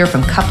that we hear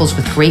from couples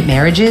with great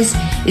marriages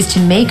is to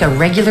make a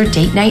regular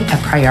date night a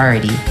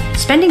priority.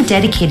 Spending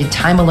dedicated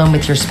time alone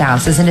with your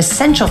spouse is an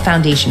essential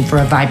foundation for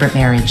a vibrant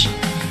marriage.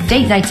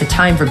 Date night's a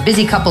time for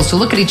busy couples to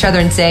look at each other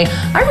and say,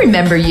 I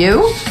remember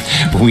you.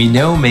 We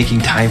know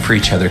making time for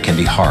each other can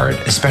be hard,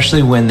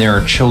 especially when there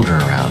are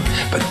children around,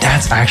 but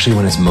that's actually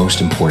when it's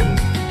most important.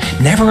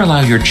 Never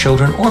allow your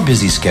children or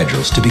busy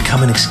schedules to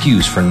become an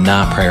excuse for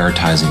not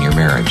prioritizing your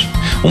marriage.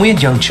 When we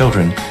had young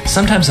children,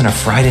 sometimes on a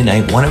Friday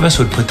night, one of us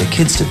would put the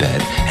kids to bed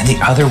and the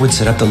other would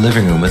set up the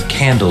living room with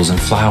candles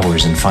and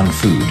flowers and fun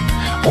food.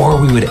 Or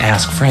we would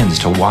ask friends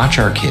to watch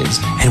our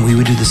kids and we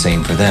would do the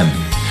same for them.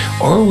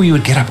 Or we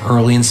would get up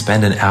early and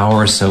spend an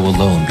hour or so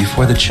alone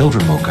before the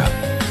children woke up.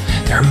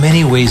 There are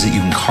many ways that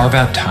you can carve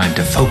out time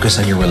to focus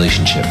on your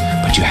relationship,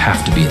 but you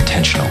have to be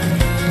intentional.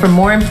 For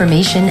more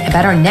information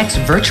about our next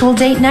virtual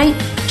date night,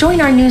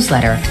 join our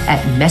newsletter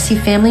at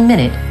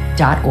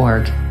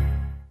messyfamilyminute.org.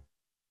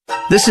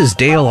 This is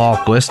Dale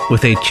Ahlquist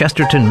with a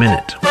Chesterton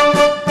Minute.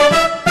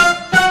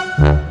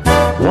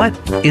 What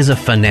is a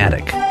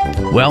fanatic?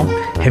 Well,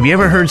 have you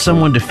ever heard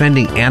someone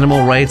defending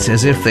animal rights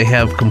as if they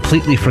have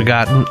completely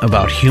forgotten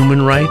about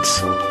human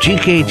rights?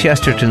 G.K.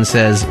 Chesterton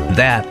says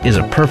that is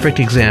a perfect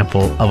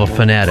example of a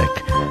fanatic.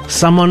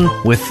 Someone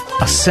with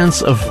a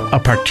sense of a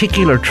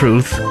particular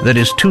truth that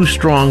is too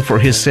strong for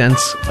his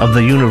sense of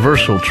the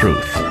universal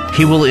truth.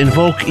 He will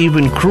invoke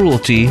even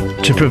cruelty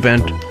to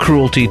prevent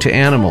cruelty to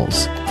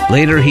animals.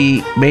 Later,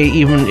 he may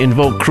even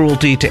invoke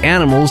cruelty to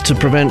animals to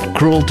prevent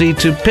cruelty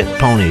to pit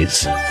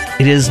ponies.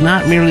 It is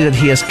not merely that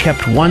he has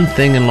kept one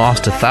thing and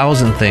lost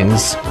 1,000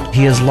 things.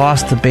 He has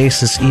lost the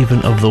basis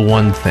even of the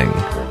one thing.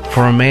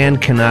 For a man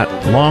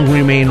cannot long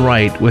remain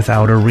right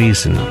without a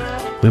reason.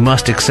 We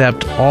must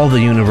accept all the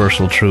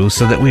universal truths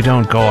so that we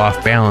don't go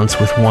off balance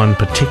with one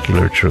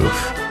particular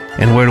truth.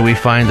 And where do we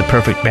find the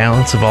perfect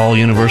balance of all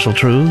universal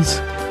truths?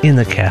 In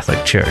the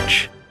Catholic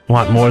Church.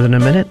 Want more than a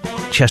minute?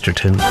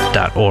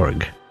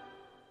 Chesterton.org.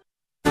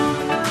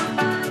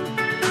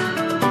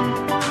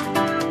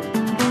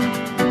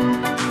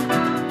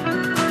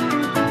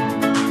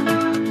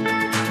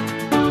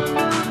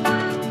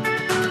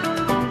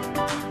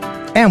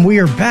 And we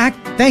are back.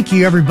 Thank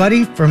you,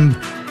 everybody, from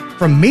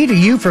me to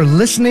you for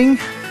listening.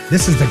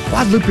 This is the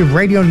Guadalupe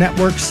Radio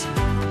Network's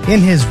In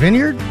His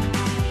Vineyard.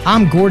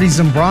 I'm Gordy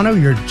Zambrano,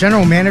 your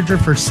General Manager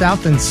for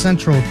South and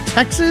Central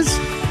Texas.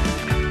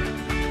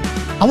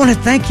 I want to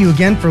thank you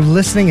again for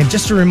listening. And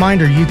just a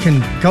reminder, you can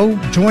go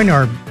join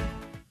our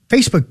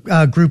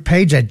Facebook group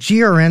page at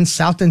GRN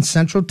South and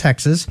Central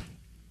Texas.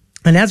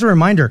 And as a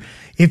reminder,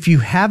 if you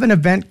have an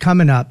event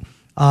coming up,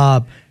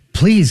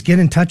 please get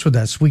in touch with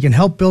us. We can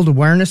help build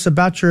awareness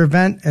about your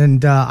event.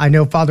 And I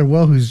know Father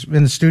Will, who's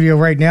in the studio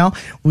right now,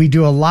 we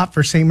do a lot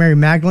for St. Mary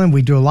Magdalene.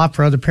 We do a lot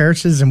for other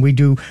parishes, and we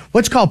do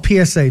what's called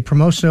PSA,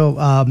 promotional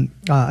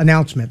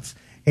announcements.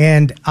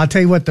 And I'll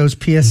tell you what, those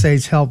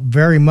PSAs help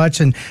very much.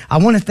 And I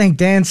want to thank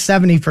Dan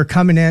 70 for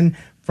coming in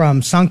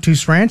from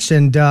Sanctus Ranch,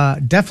 and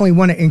definitely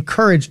want to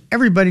encourage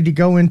everybody to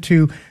go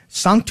into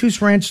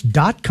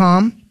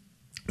sanctusranch.com.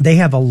 They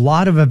have a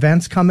lot of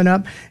events coming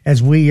up,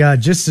 as we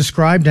just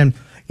described. And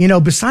you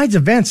know, besides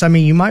events, I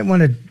mean, you might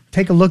want to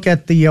take a look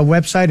at the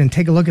website and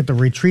take a look at the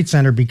retreat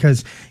center,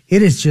 because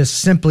it is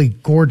just simply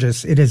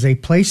gorgeous. It is a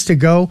place to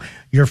go.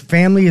 Your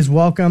family is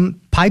welcome.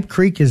 Pipe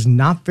Creek is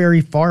not very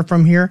far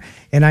from here,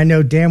 and I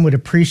know Dan would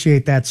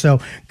appreciate that.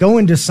 So go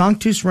into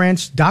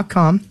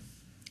sanctusranch.com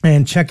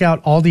and check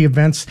out all the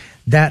events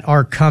that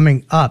are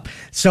coming up.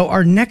 So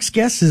our next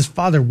guest is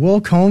Father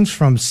Will Combs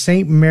from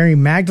St. Mary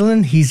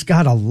Magdalene. He's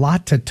got a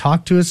lot to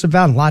talk to us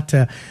about, a lot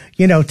to,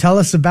 tell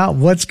us about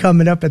what's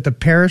coming up at the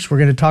parish. We're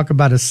going to talk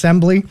about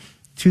Assembly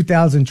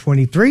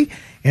 2023.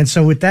 And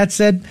so with that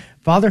said,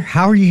 Father,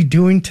 how are you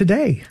doing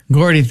today?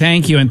 Gordy,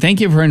 thank you. And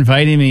thank you for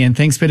inviting me. And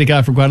thanks be to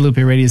God for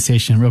Guadalupe Radio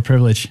Station. Real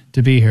privilege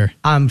to be here.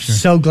 I'm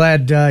so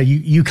glad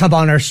you come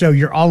on our show.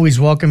 You're always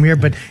welcome here.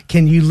 But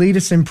can you lead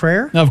us in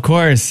prayer? Of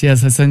course.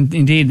 Yes, that's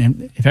indeed.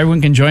 And if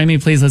everyone can join me,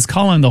 please, let's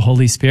call on the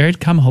Holy Spirit.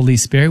 Come, Holy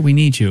Spirit, we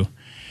need you.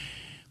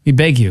 We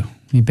beg you.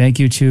 We beg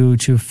you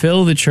to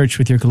fill the church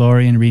with your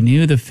glory and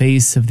renew the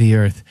face of the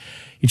earth.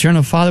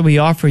 Eternal Father, we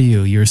offer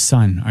you your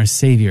Son, our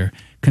Savior,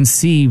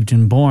 conceived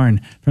and born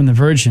from the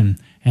Virgin,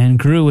 and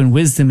grew in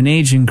wisdom and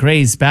age and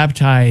grace,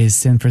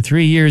 baptized, and for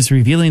 3 years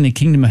revealing the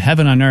kingdom of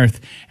heaven on earth,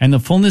 and the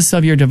fullness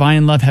of your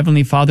divine love,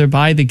 Heavenly Father,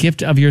 by the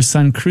gift of your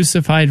Son,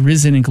 crucified,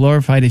 risen, and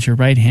glorified at your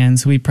right hand.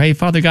 So we pray,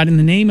 Father God, in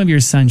the name of your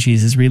Son,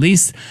 Jesus,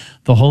 release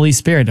the Holy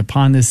Spirit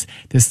upon this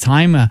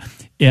time of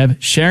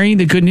sharing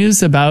the good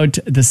news about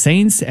the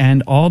saints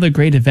and all the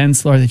great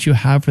events, Lord, that you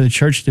have for the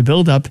church to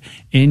build up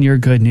in your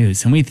good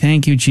news. And we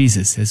thank you,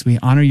 Jesus, as we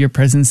honor your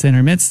presence in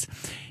our midst,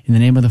 in the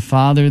name of the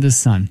Father, the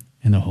Son,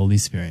 and the Holy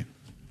Spirit.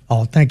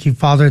 Oh, thank you,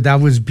 Father.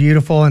 That was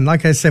beautiful. And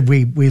like I said,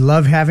 we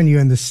love having you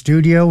in the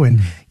studio.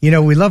 And, we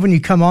love when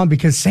you come on,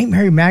 because St.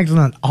 Mary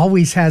Magdalene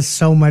always has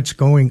so much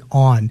going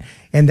on.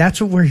 And that's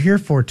what we're here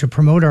for, to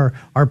promote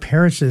our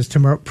parishes,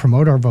 to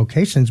promote our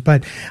vocations.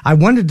 But I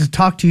wanted to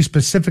talk to you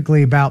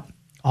specifically about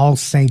All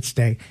Saints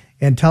Day,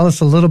 and tell us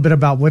a little bit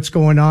about what's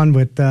going on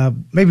with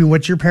maybe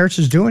what your parish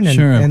is doing, and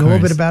a little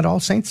bit about All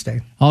Saints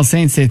Day. All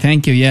Saints Day,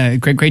 thank you. Yeah,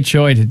 great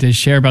joy to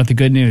share about the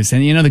good news.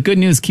 And, the good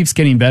news keeps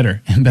getting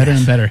better and better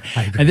and better.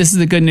 And this is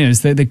the good news,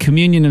 the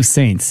communion of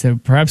saints. So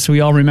perhaps we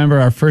all remember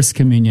our first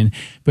communion,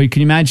 but can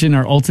you imagine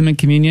our ultimate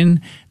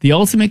communion? The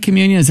ultimate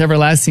communion is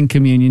everlasting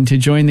communion, to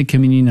join the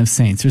communion of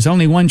saints. There's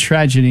only one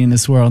tragedy in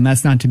this world, and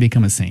that's not to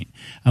become a saint.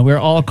 We're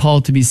all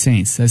called to be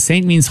saints. A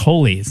saint means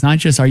holy. It's not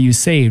just, are you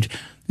saved?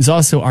 It's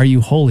also, are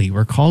you holy?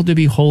 We're called to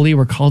be holy.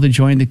 We're called to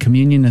join the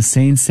communion of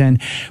saints. And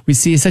we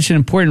see such an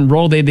important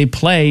role they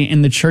play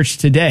in the church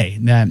today.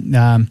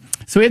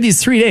 So we have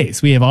these 3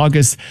 days. We have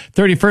August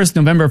 31st,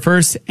 November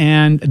 1st,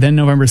 and then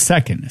November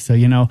 2nd. So,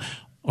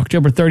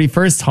 October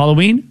 31st,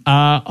 Halloween.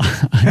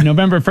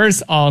 November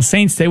 1st, All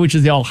Saints Day, which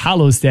is the All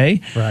Hallows Day.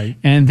 Right.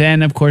 And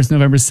then, of course,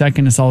 November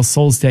 2nd is All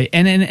Souls Day.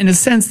 And in a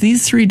sense,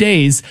 these 3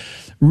 days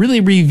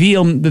really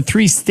reveal the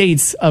three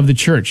states of the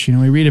church.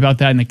 We read about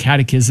that in the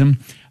Catechism.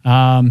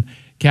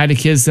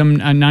 Catechism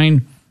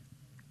 9,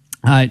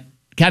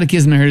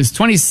 Catechism here is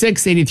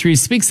 2683,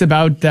 speaks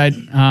about that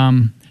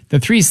the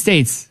three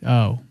states.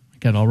 Oh, I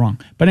got it all wrong.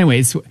 But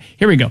anyways,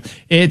 here we go.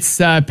 It's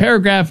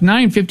paragraph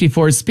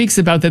 954 speaks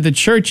about that the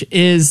church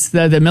is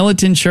the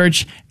militant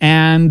church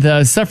and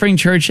the suffering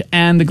church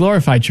and the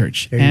glorified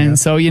church. And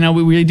so, we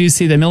really do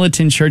see the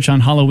militant church on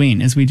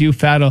Halloween as we do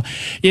faddle.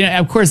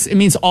 Of course, it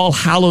means All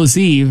Hallows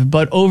Eve,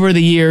 but over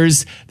the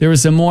years, there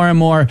was a more and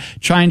more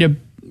trying to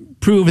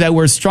prove that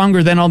we're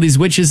stronger than all these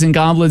witches and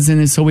goblins,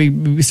 and so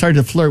we started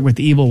to flirt with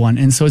the evil one,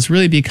 and so it's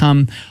really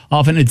become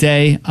often a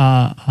day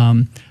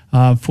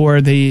for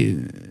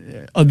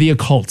the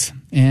occult,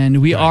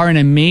 and we are in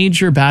a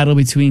major battle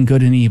between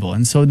good and evil,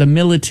 and so the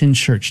militant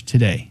church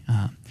today,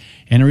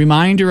 and a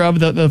reminder of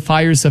the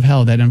fires of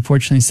hell that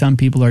unfortunately some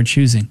people are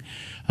choosing.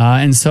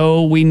 And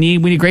so we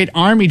need a great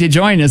army to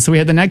join us. So we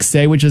have the next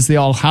day, which is the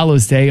All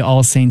Hallows Day,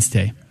 All Saints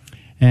Day.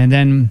 And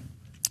then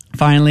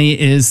finally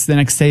the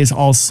next day is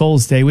All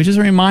Souls Day, which is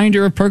a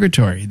reminder of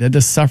purgatory,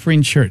 the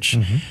suffering church.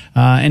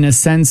 In a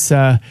sense,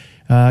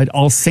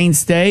 All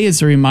Saints Day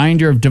is a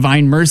reminder of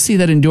divine mercy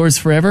that endures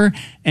forever,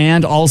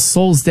 and All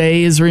Souls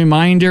Day is a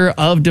reminder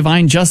of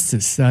divine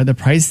justice, the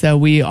price that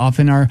we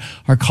often are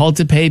called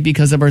to pay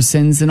because of our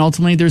sins, and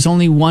ultimately there's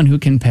only one who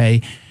can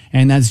pay,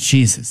 and that's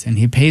Jesus. And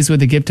he pays with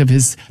the gift of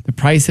the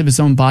price of his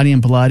own body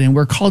and blood, and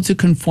we're called to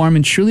conform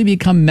and truly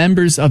become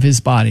members of his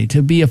body.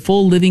 To be a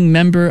full living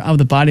member of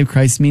the body of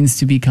Christ means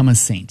to become a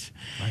saint.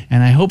 Right.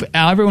 And I hope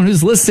everyone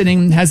who's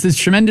listening has this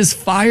tremendous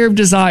fire of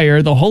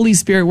desire, the Holy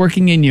Spirit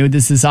working in you,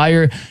 this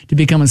desire to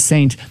become a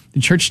saint. The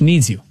church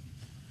needs you.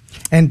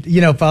 And,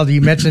 Father,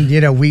 you mentioned,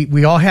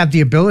 we all have the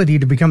ability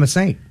to become a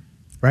saint,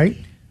 right?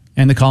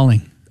 And the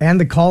calling.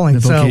 The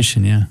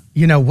vocation,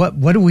 yeah.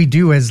 What do we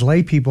do as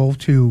lay people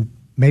to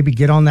maybe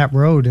get on that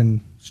road and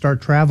start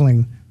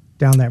traveling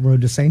down that road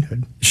to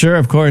sainthood? Sure,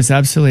 of course,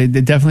 absolutely.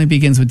 It definitely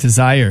begins with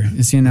desire.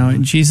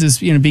 Jesus,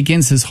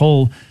 begins his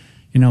whole,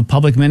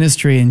 public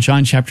ministry in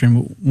John chapter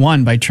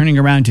 1 by turning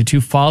around to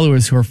two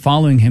followers who are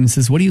following him and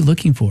says, "What are you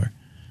looking for?"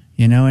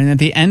 And at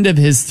the end of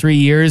his 3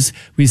 years,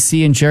 we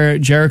see in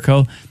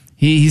Jericho,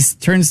 he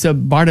turns to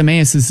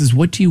Bartimaeus and says,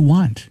 "What do you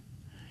want?"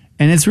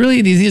 And it's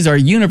really, these are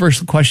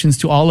universal questions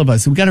to all of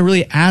us. We've got to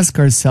really ask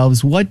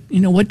ourselves, what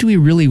do we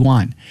really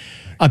want?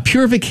 A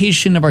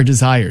purification of our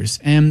desires.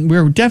 And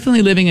we're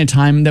definitely living in a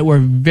time that we're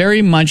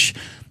very much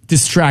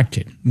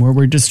distracted, where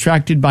we're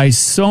distracted by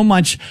so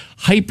much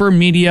hyper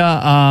media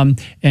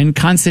and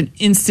constant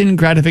instant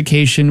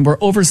gratification. We're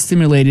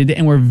overstimulated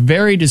and we're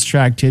very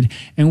distracted,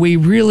 and we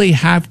really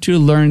have to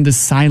learn the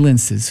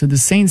silences. So the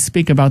saints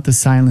speak about the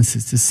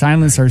silences, to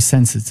silence our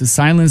senses, to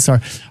silence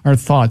our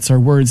thoughts, our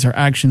words, our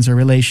actions, our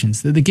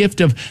relations. The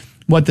gift of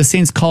what the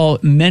saints call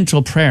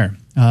mental prayer.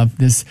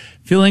 This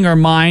filling our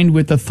mind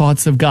with the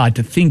thoughts of God,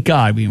 to think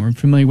God. We're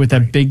familiar with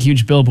that big,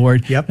 huge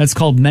billboard. Yep. That's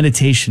called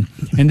meditation.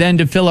 And then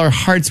to fill our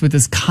hearts with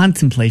this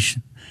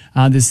contemplation,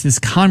 this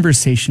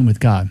conversation with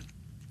God.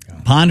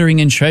 Pondering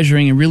and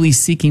treasuring and really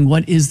seeking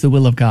what is the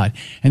will of God.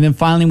 And then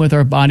finally with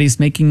our bodies,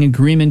 making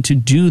agreement to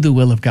do the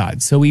will of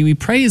God. So we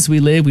pray as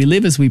we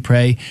live as we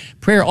pray.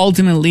 Prayer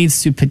ultimately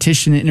leads to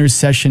petition and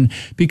intercession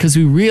because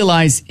we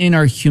realize in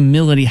our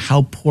humility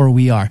how poor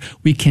we are.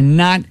 We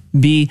cannot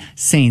be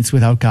saints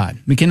without God.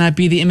 We cannot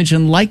be the image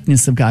and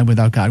likeness of God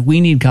without God.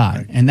 We need God.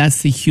 Right. And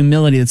that's the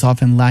humility that's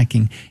often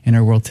lacking in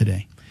our world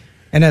today.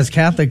 And as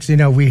Catholics,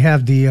 we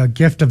have the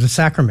gift of the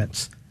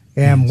sacraments.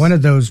 And one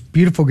of those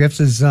beautiful gifts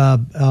is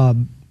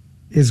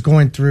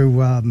going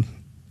through,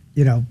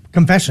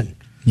 confession.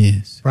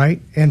 Yes.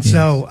 Right? And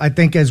so I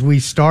think as we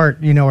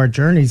start, our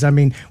journeys,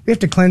 we have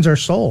to cleanse our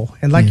soul.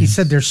 And like you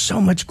said, there's so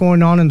much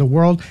going on in the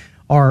world.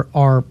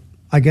 Our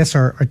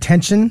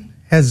attention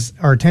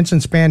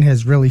span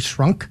has really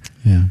shrunk.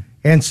 Yeah.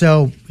 And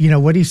so,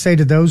 what do you say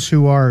to those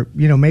who are,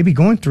 maybe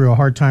going through a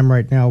hard time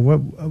right now?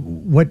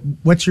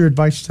 What's your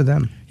advice to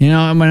them? When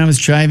I was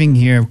driving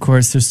here, of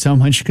course, there's so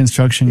much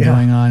construction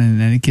going on,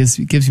 and it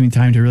gives me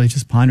time to really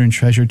just ponder and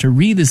treasure, to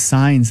read the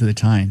signs of the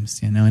times,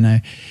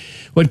 and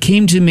what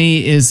came to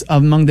me is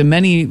among the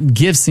many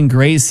gifts and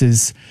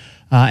graces.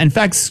 In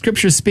fact,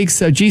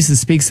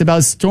 Jesus speaks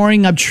about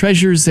storing up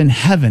treasures in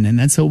heaven, and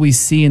that's what we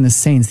see in the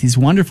saints. These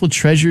wonderful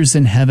treasures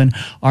in heaven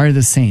are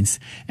the saints,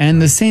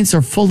 and the saints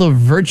are full of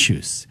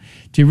virtues.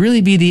 To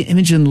really be the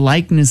image and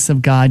likeness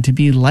of God, to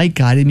be like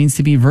God, it means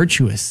to be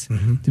virtuous,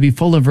 to be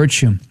full of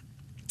virtue.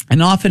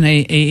 And often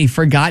a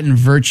forgotten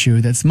virtue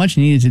that's much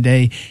needed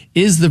today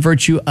is the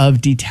virtue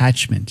of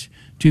detachment.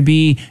 To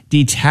be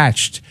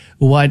detached,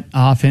 what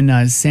often,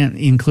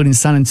 including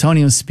San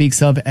Antonio,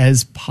 speaks of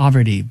as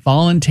poverty,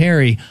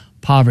 voluntary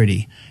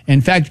poverty.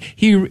 In fact,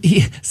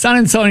 San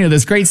Antonio,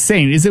 this great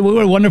saint,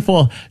 what a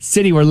wonderful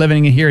city we're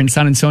living in here in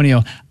San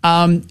Antonio.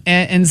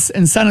 And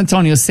San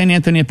Antonio, Saint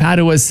Anthony of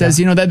Padua says,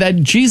 that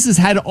Jesus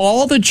had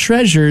all the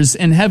treasures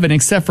in heaven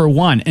except for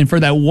one. And for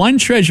that one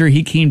treasure,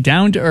 he came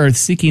down to earth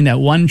seeking that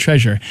one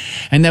treasure.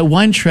 And that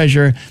one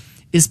treasure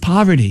is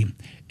poverty.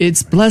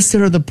 It's blessed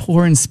are the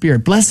poor in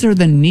spirit. Blessed are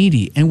the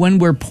needy. And when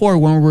we're poor,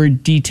 when we're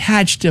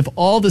detached of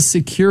all the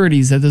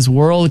securities that this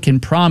world can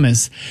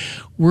promise,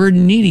 we're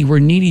needy. We're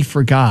needy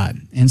for God.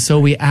 And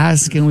so we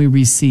ask and we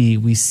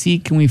receive. We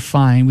seek and we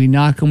find. We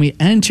knock and we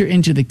enter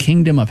into the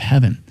kingdom of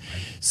heaven.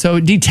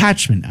 So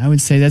detachment, I would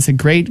say that's a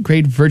great,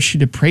 great virtue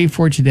to pray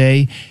for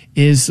today,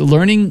 is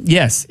learning.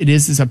 Yes, it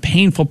is a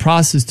painful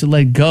process to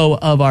let go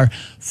of our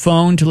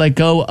phone, to let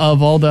go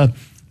of all the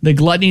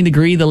gluttony, the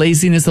greed, the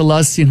laziness, the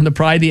lust, the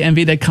pride, the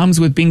envy that comes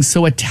with being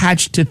so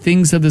attached to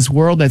things of this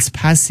world that's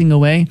passing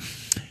away.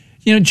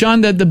 John,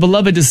 the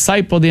beloved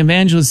disciple, the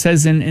evangelist,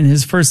 says in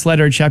his first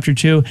letter, chapter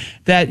 2,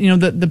 that,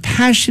 the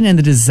passion and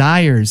the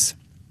desires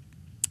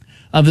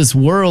of this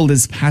world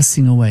is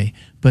passing away,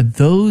 but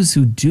those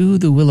who do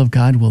the will of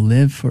God will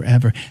live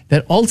forever.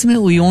 That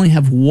ultimately we only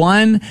have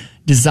one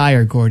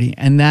desire, Gordy,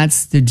 and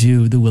that's to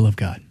do the will of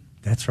God.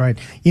 That's right.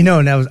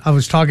 And I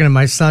was talking to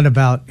my son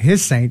about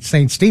his saint,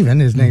 Saint Stephen.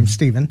 His name's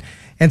Stephen.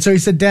 And so he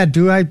said, Dad,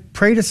 do I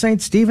pray to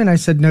Saint Stephen? I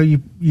said, no,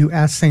 you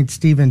ask Saint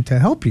Stephen to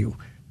help you,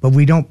 but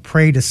we don't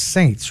pray to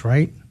saints,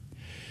 right?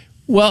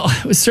 Well,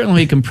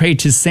 certainly we can pray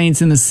to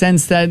saints in the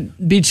sense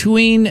that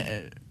between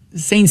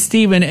Saint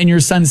Stephen and your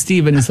son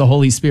Stephen is the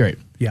Holy Spirit.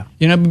 Yeah.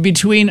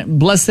 Between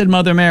Blessed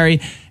Mother Mary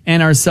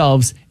and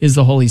ourselves is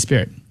the Holy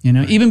Spirit.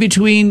 Even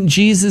between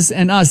Jesus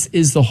and us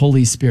is the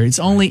Holy Spirit. It's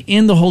only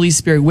in the Holy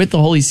Spirit, with the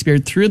Holy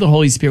Spirit, through the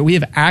Holy Spirit, we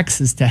have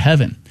access to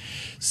heaven.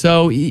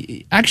 So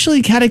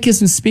actually,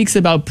 Catechism speaks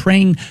about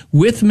praying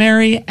with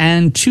Mary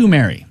and to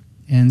Mary.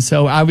 And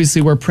so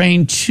obviously we're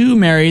praying to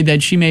Mary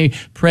that she may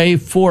pray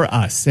for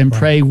us and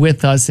pray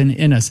with us and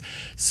in us.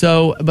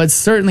 So, but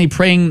certainly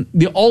praying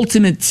the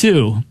ultimate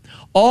to,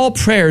 all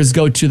prayers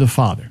go to the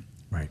Father.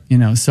 Right.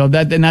 So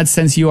that in that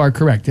sense, you are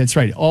correct. That's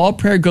right. All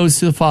prayer goes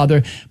to the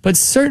Father, but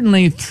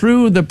certainly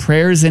through the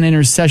prayers and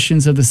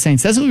intercessions of the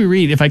saints. That's what we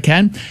read, if I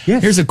can.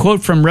 Yes. Here's a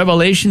quote from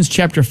Revelations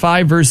chapter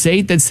 5, verse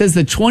 8 that says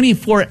the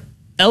 24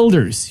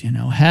 elders,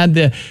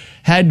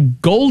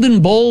 had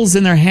golden bowls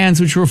in their hands,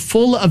 which were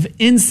full of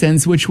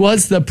incense, which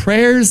was the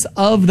prayers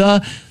of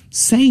the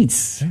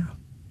saints.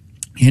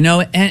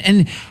 Yeah.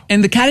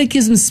 And the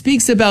Catechism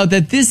speaks about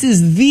that this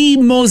is the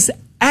most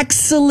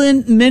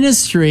excellent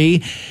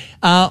ministry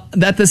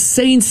that the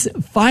saints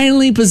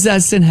finally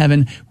possess in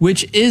heaven,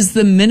 which is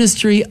the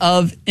ministry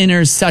of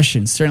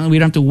intercession. Certainly we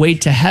don't have to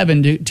wait to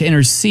heaven to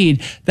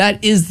intercede.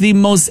 That is the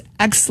most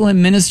excellent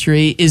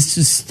ministry, is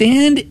to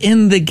stand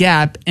in the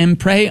gap and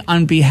pray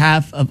on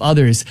behalf of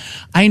others.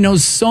 I know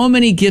so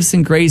many gifts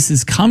and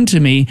graces come to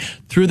me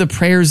through the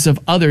prayers of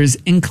others,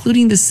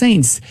 including the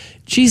saints.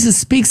 Jesus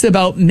speaks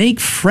about make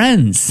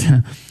friends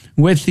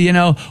with,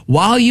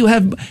 while you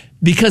have...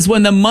 Because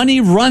when the money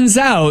runs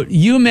out,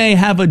 you may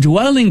have a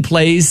dwelling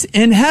place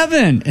in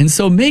heaven. And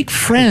so make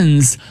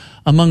friends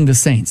among the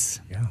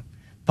saints. Yeah.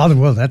 Father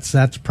Will,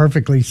 that's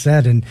perfectly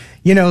said. And,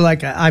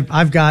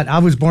 I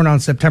was born on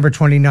September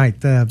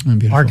 29th,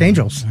 the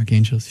Archangels.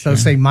 Archangels. So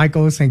St.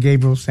 Michael, St.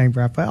 Gabriel, St.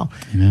 Raphael.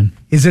 Amen.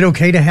 Is it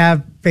okay to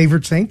have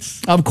favorite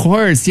saints? Of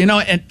course.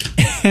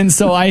 And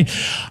so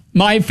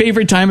my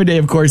favorite time of day,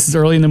 of course, is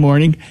early in the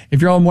morning. If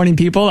you're all morning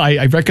people,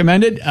 I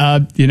recommend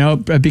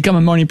it. Become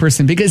a morning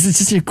person because it's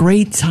just a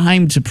great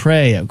time to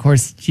pray. Of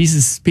course,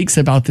 Jesus speaks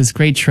about this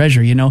great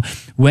treasure.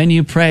 When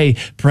you pray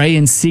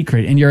in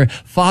secret, and your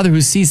Father who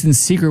sees in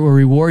secret will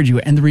reward you.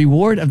 And the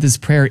reward of this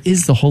prayer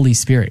is the Holy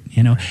Spirit.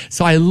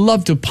 So I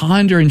love to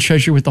ponder and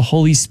treasure with the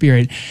Holy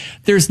Spirit.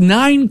 There's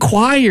 9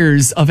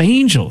 choirs of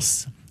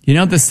angels.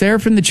 The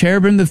seraphim, the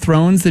cherubim, the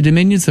thrones, the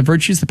dominions, the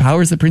virtues, the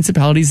powers, the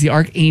principalities, the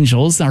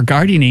archangels, our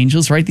guardian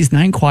angels, right? These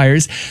 9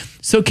 choirs.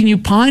 So can you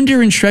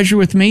ponder and treasure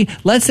with me?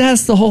 Let's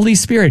ask the Holy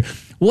Spirit,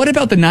 what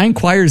about the 9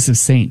 choirs of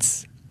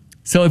saints?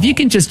 So if you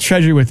can just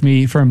treasure with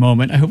me for a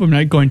moment, I hope I'm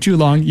not going too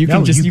long. You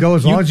can go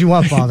as long as you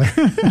want, Father.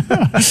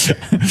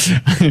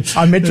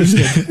 I'm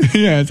interested.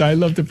 Yes, I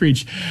love to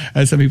preach,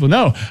 as some people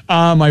know.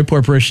 My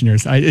poor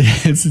parishioners.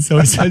 It's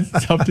always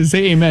tough to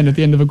say amen at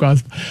the end of a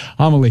gospel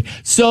homily.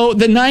 So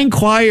the 9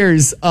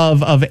 choirs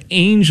of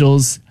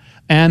angels,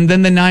 and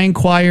then the 9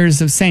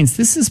 choirs of saints.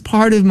 This is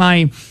part of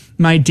my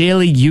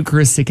daily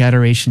Eucharistic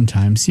adoration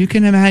time. So you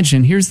can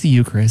imagine, here's the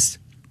Eucharist.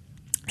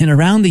 And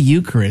around the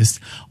Eucharist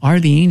are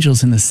the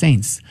angels and the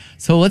saints.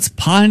 So let's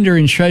ponder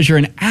and treasure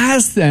and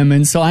ask them.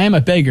 And so I am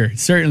a beggar.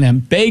 Certainly, I'm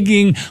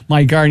begging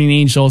my guardian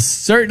angel,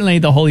 certainly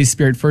the Holy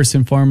Spirit first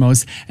and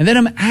foremost. And then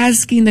I'm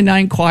asking the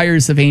 9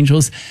 choirs of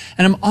angels.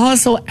 And I'm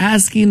also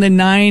asking the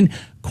 9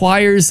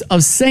 choirs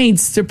of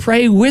saints to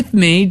pray with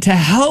me to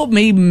help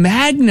me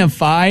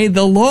magnify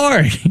the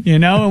Lord,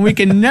 and we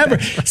can never,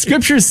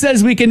 Scripture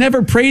says we can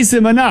never praise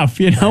him enough.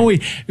 We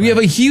have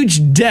a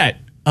huge debt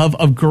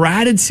of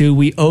gratitude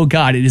we owe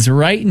God. It is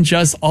right and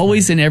just,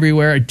 always and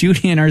everywhere, a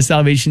duty in our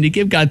salvation to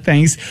give God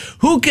thanks.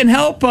 Who can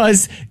help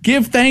us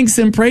give thanks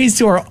and praise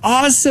to our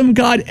awesome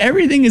God?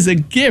 Everything is a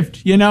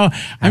gift,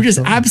 I'm just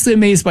absolutely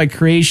amazed by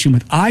creation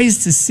with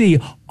eyes to see.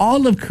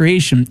 All of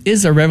creation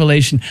is a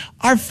revelation.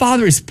 Our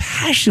Father is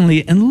passionately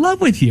in love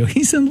with you.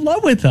 He's in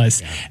love with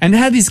us. And to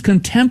have these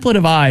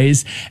contemplative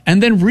eyes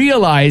and then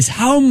realize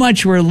how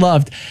much we're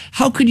loved,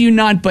 how could you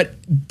not but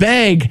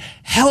beg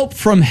help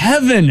from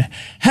heaven?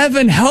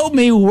 Heaven, help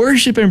me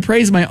worship and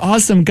praise my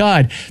awesome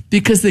God,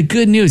 because the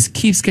good news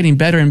keeps getting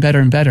better and better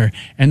and better.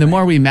 And the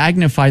more we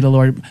magnify the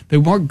Lord, the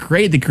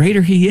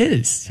greater he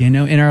is, in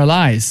our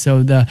lives.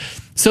 So the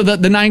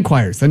 9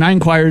 choirs, the 9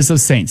 choirs of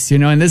saints,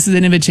 and this is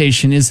an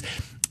invitation is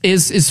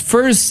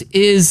first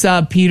is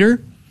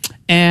Peter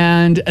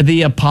and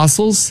the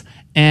apostles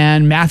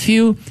and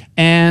Matthew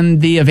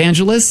and the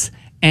evangelists,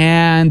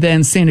 and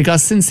then St.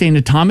 Augustine,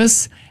 St.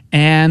 Thomas,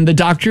 and the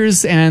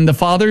doctors and the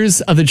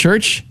fathers of the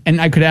church. And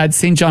I could add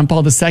St. John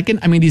Paul II.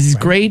 I mean, these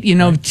great,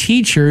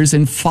 teachers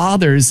and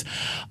fathers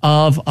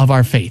of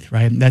our faith,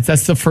 right?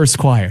 That's the first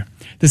choir.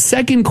 The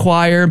second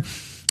choir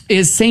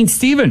is St.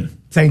 Stephen.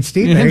 Saint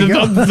Steve, there you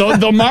go.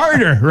 the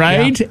martyr,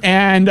 right? Yeah.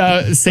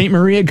 And Saint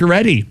Maria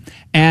Goretti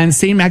and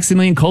Saint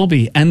Maximilian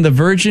Kolbe and the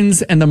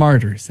Virgins and the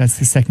Martyrs. That's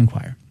the second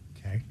choir.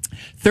 Okay.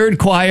 Third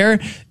choir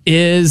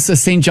is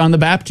Saint John the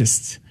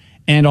Baptist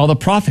and all the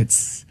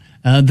prophets,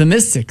 the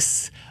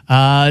mystics,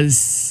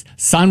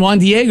 San Juan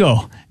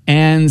Diego,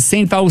 and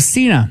Saint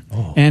Faustina,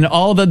 and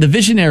all the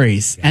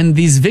visionaries, and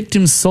these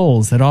victim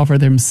souls that offer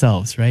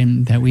themselves, right?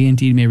 That we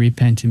indeed may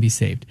repent and be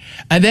saved.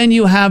 And then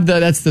you have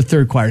that's the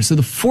third choir. So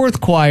the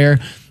fourth choir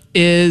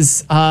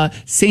is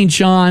Saint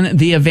John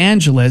the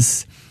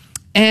Evangelist,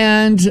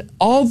 and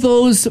all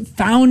those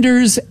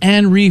founders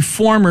and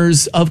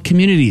reformers of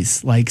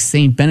communities like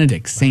Saint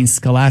Benedict, Saint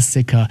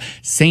Scholastica,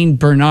 Saint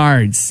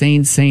Bernard,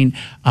 Saint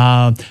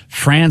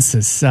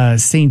Francis,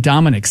 Saint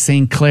Dominic,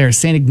 Saint Clare,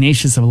 Saint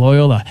Ignatius of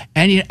Loyola.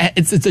 And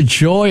it's a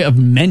joy of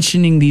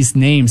mentioning these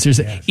names.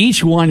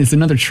 Each one is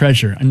another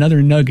treasure,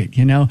 another nugget,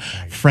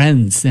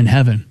 friends in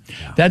heaven.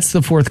 Yeah. That's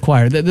the fourth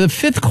choir. The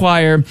fifth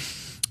choir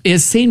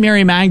is Saint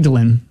Mary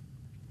Magdalene,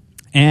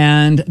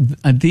 and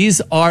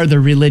these are the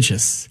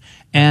religious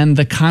and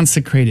the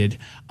consecrated,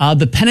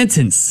 the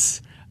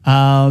penitents,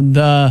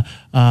 the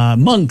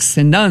monks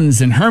and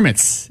nuns and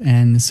hermits.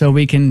 And so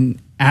we can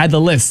add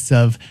the list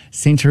of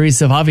St.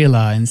 Teresa of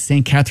Avila and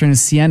St. Catherine of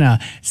Siena,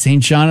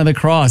 St. John of the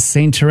Cross,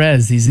 St.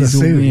 Therese, these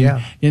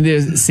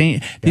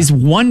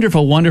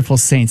wonderful, wonderful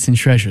saints and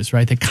treasures,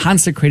 right? The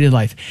consecrated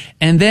life.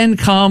 And then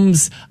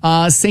comes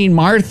St.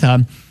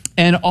 Martha,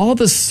 and all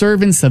the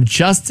servants of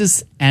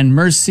justice and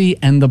mercy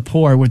and the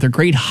poor with their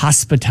great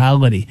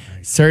hospitality.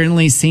 Right.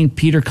 Certainly St.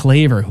 Peter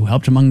Claver, who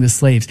helped among the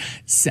slaves.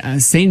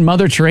 St.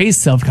 Mother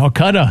Teresa of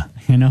Calcutta,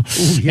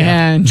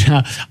 and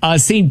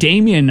St.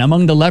 Damien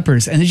among the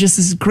lepers. And there's just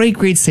these great,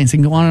 great saints.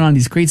 And go on and on,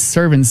 these great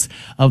servants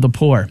of the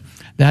poor.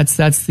 That's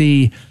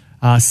the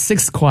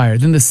sixth choir.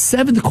 Then the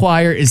seventh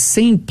choir is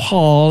St.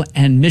 Paul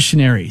and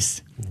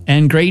missionaries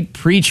and great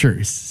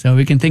preachers. So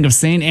we can think of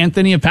St.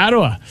 Anthony of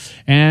Padua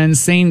and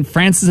St.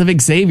 Francis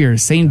of Xavier,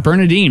 St.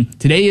 Bernardine.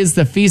 Today is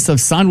the feast of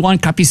San Juan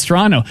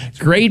Capistrano.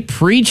 Great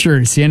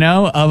preachers,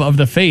 of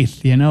the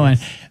faith, and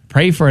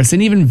pray for us.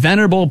 And even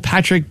Venerable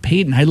Patrick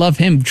Peyton. I love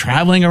him,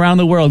 traveling around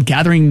the world,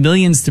 gathering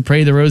millions to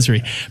pray the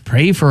rosary.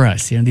 Pray for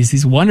us.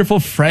 These wonderful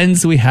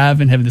friends we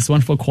have in heaven, this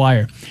wonderful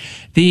choir.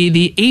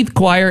 The eighth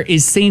choir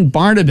is St.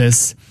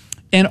 Barnabas,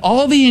 and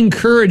all the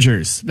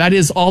encouragers, that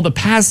is all the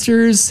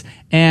pastors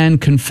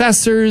and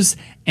confessors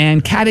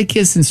and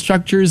catechist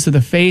instructors of the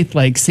faith,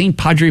 like St.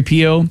 Padre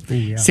Pio,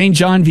 St.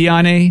 John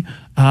Vianney,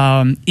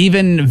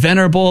 even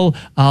Venerable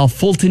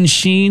Fulton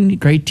Sheen,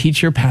 great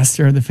teacher,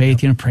 pastor of the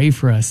faith, pray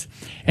for us.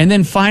 And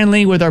then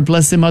finally, with our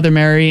Blessed Mother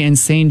Mary and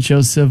St.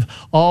 Joseph,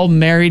 all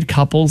married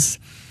couples,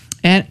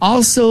 and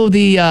also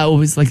the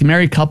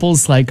married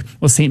couples like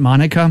St.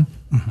 Monica,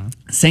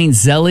 Saint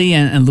Zélie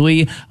and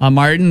Louis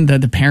Martin,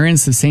 the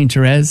parents of Saint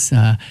Therese,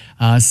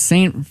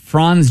 Saint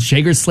Franz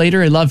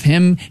Jägerslater. I love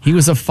him. He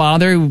was a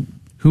father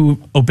who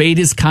obeyed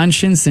his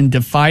conscience and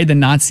defied the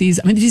Nazis.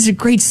 I mean, these are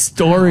great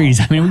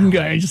stories. I mean,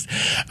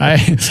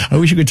 I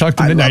wish you could talk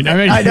to midnight.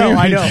 I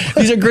know.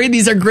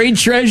 These are great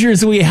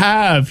treasures we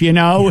have,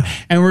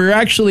 and we're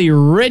actually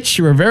rich.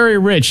 We're very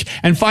rich.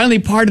 And finally,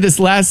 part of this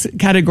last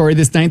category,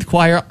 this ninth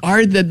choir,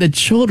 are the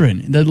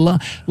children.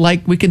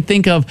 Like we can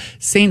think of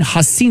Saint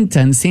Jacinta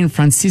and Saint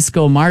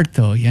Francisco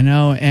Marto,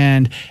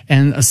 and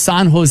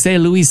San Jose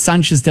Luis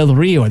Sanchez del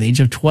Rio at the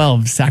age of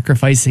 12,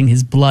 sacrificing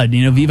his blood,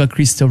 Viva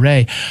Cristo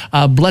Rey.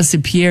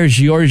 Blessed Pierre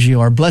Giorgio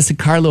or Blessed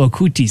Carlo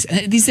Acutis.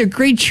 And these are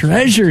great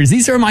treasures.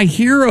 These are my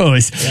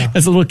heroes. Yeah.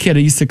 As a little kid, I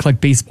used to collect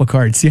baseball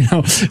cards,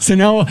 So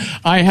now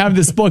I have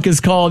this book.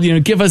 It's called,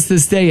 Give Us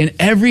This Day. And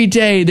every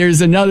day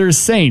there's another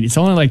saint. It's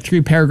only like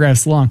 3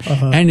 paragraphs long.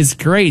 And it's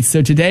great.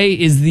 So today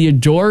is the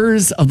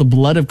Adorers of the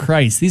Blood of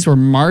Christ. These were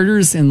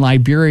martyrs in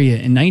Liberia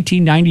in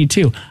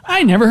 1992.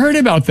 I never heard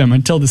about them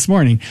until this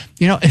morning.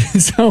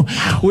 So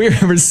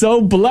we're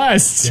so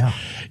blessed. Yeah.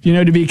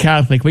 To be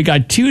Catholic. We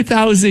got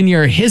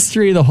 2,000-year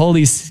history of the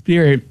Holy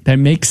Spirit that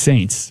makes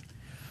saints.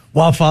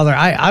 Well, Father,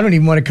 I don't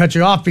even want to cut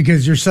you off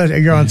because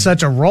you're on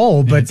such a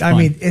roll, but I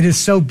mean, it is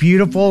so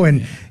beautiful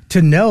and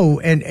to know,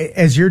 and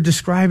as you're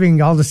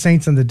describing all the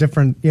saints and the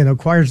different,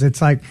 choirs,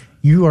 it's like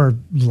you are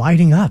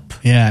lighting up.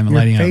 Yeah, I'm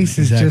lighting up. Your face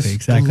is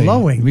just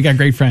glowing. We got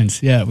great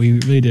friends. Yeah, we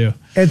really do.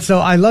 And so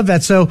I love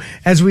that. So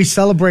as we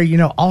celebrate,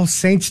 All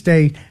Saints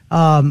Day,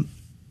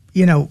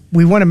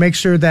 we want to make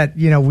sure that,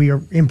 we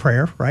are in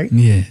prayer, right?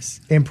 Yes.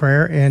 In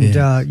prayer. And,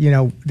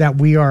 that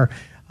we are,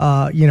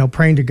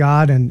 praying to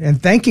God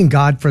and thanking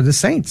God for the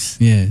saints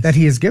that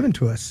he has given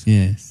to us.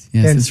 Yes.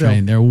 Yes, that's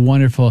right. They're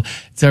wonderful.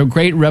 It's a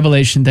great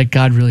revelation that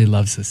God really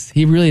loves us.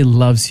 He really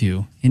loves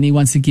you, and he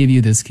wants to give you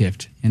this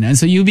gift. And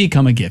so you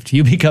become a gift.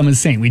 You become a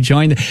saint. We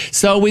join.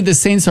 So the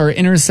saints are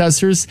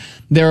intercessors.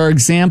 They're our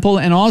example.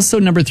 And also,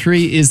 number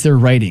 3 is their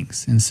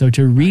writings. And so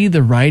to read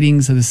the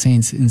writings of the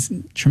saints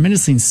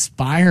tremendously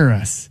inspire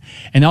us.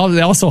 And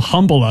they also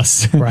humble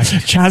us, right.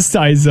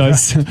 Chastise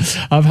us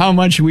of how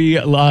much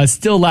we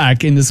still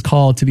lack in this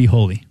call to be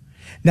holy.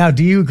 Now,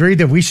 do you agree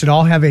that we should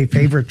all have a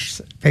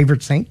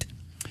favorite saint?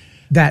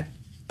 That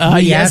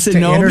Yes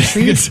and no.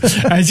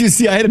 As you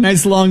see, I had a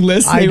nice long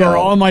list. They were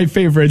all my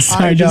favorites.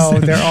 I know,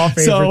 they're all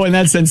favorites. So in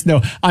that sense,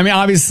 no. I mean,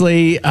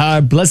 obviously,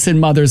 Blessed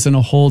Mother's in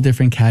a whole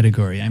different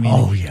category. I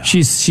mean,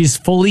 she's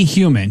fully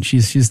human.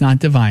 She's not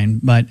divine,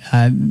 but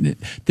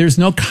there's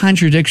no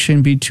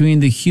contradiction between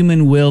the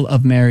human will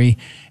of Mary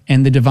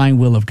and the divine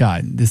will of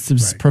God. This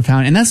is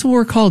profound. And that's what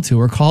we're called to.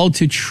 We're called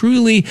to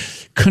truly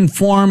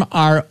conform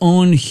our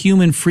own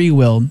human free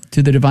will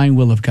to the divine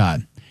will of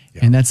God.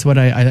 Yeah. And that's what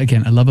I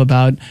love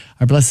about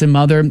our Blessed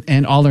Mother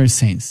and all our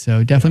saints.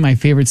 So definitely my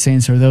favorite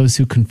saints are those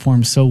who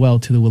conform so well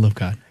to the will of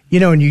God. You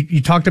know, and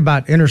you talked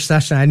about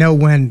intercession. I know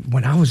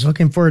when I was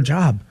looking for a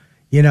job,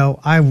 you know,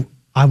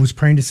 I was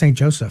praying to St.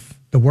 Joseph,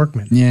 the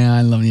workman. Yeah,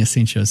 I love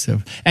St.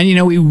 Joseph. And, you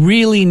know, we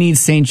really need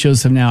St.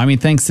 Joseph now. I mean,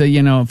 thanks to,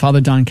 you know,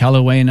 Father Don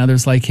Calloway and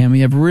others like him, we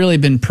have really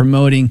been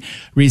promoting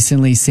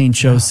recently St.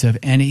 Joseph.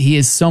 Yeah. And he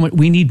is so much,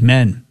 we need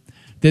men.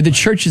 The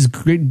church is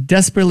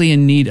desperately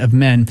in need of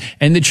men,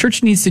 and the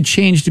church needs to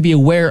change to be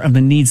aware of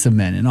the needs of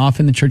men. And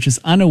often the church is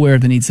unaware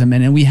of the needs of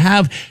men. And we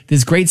have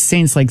these great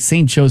saints like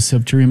St.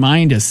 Joseph to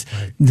remind us,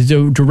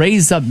 to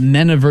raise up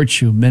men of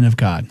virtue, men of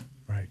God.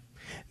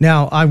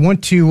 Now, I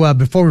want to,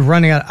 before we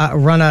run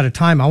out of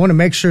time, I want to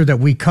make sure that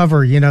we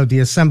cover, you know, the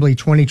Assembly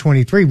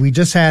 2023. We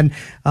just had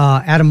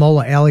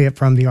Adamola Elliott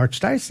from the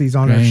Archdiocese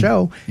on our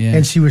show,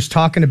 and she was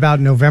talking about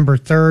November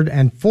 3rd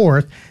and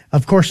 4th.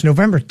 Of course,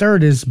 November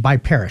 3rd is by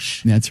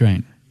parish. That's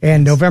right.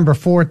 And November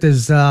 4th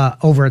is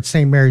over at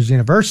St. Mary's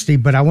University.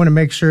 But I want to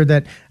make sure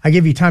that I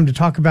give you time to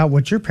talk about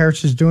what your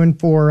parish is doing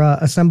for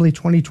Assembly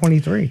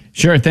 2023.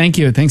 Sure. Thank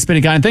you. Thanks be to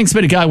God. And thanks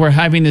be to God, we're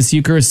having this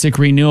Eucharistic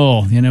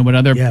renewal, you know, what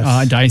other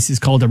dioceses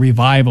called a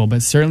revival,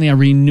 but certainly a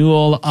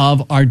renewal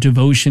of our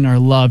devotion, our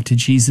love to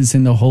Jesus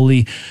in the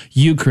Holy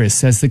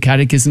Eucharist. As the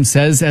Catechism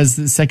says, as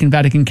the Second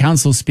Vatican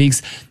Council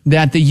speaks,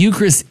 that the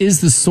Eucharist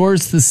is the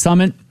source, the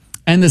summit,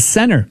 and the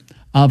center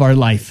of our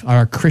life,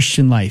 our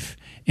Christian life.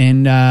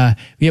 And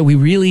we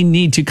really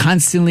need to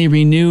constantly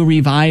renew,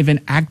 revive,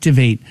 and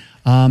activate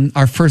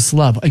our first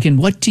love. Again,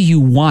 what do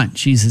you want?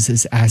 Jesus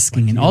is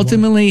asking. And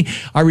ultimately,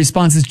 our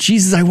response is,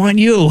 Jesus, I want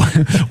you.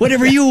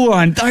 Whatever you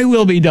want, thy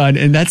will be done.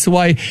 And that's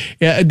why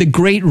the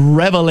great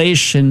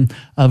revelation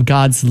of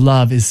God's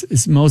love is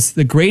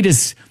the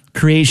greatest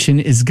creation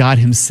is God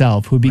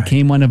himself, who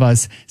became one of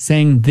us,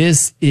 saying,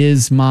 this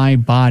is my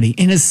body.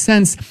 In a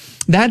sense,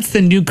 that's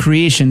the new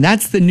creation.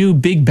 That's the new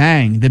Big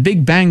Bang. The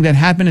Big Bang that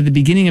happened at the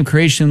beginning of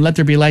creation. Let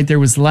there be light, there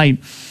was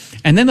light.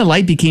 And then the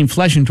light became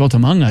flesh and dwelt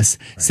among us,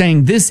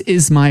 saying, this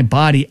is my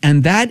body.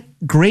 And that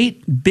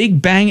great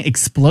Big Bang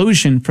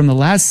explosion from the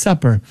Last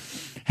Supper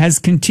has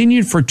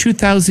continued for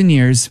 2,000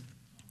 years,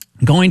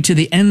 going to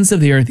the ends of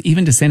the earth,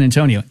 even to San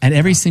Antonio, at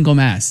every single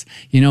Mass.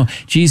 You know,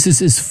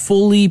 Jesus is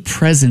fully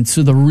present,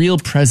 so the real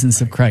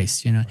presence of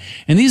Christ, you know.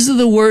 And these are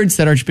the words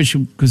that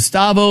Archbishop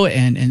Gustavo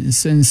and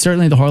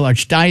certainly the whole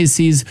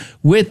Archdiocese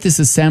with this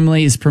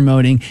assembly is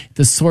promoting.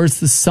 The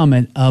source, the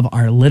summit of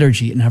our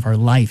liturgy and of our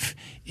life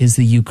is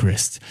the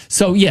Eucharist.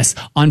 So yes,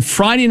 on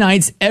Friday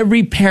nights,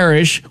 every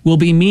parish will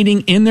be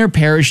meeting in their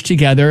parish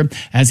together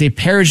as a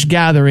parish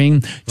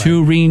gathering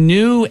to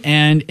renew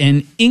and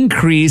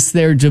increase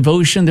their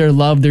devotion, their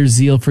love, their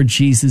zeal for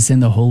Jesus in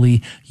the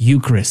Holy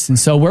Eucharist. And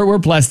so we're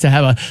blessed to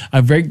have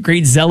a very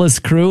great zealous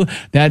crew.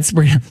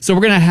 So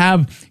we're going to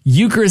have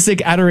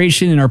Eucharistic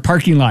adoration in our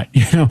parking lot.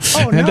 You know,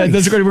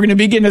 that's great. We're going to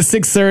begin at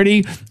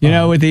 6:30. You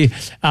know, with the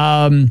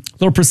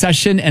little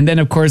procession, and then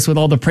of course with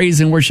all the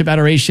praise and worship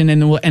adoration,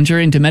 and then we'll enter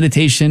into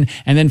meditation,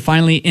 and then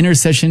finally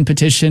intercession,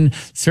 petition.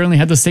 Certainly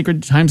have the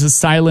sacred times of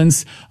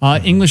silence,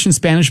 English and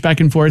Spanish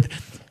back and forth,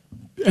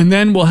 and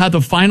then we'll have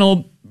the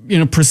final, you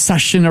know,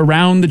 procession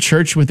around the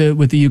church with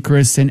the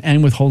Eucharist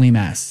and with Holy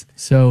Mass.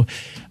 So.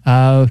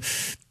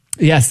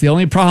 Yes, the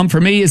only problem for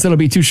me is it'll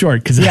be too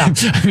short because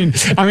I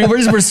mean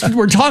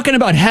we're talking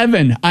about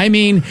heaven. I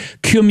mean,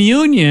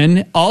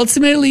 communion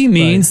ultimately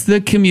means the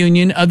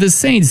communion of the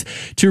saints.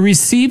 To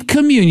receive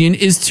communion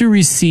is to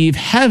receive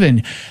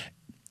heaven.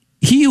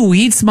 He who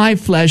eats my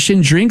flesh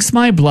and drinks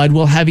my blood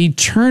will have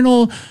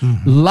eternal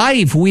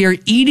life. We are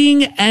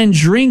eating and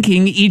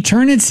drinking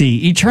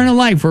eternity, eternal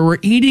life, where we're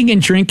eating and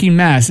drinking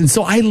Mass. And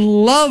so I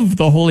love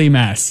the Holy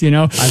Mass, you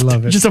know. I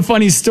love it. Just a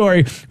funny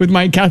story with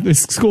my Catholic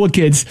school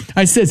kids.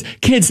 I said,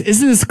 kids,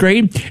 isn't this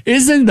great?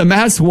 Isn't the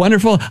Mass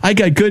wonderful? I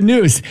got good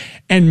news.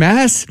 And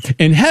Mass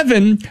in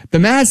heaven, the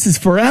Mass is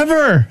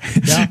forever.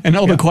 Yeah, and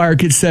all the choir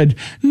kids said,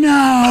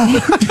 no.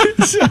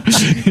 So,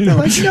 you know,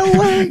 like, no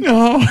way.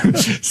 No.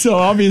 So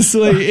obviously,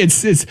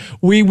 it's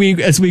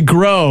we as we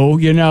grow,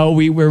 you know,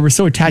 we're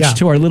so attached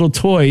to our little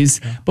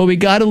toys, but we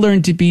got to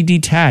learn to be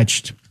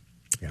detached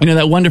You know,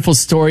 that wonderful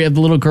story of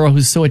the little girl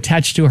who's so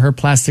attached to her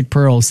plastic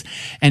pearls.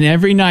 And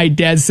every night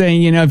Dad's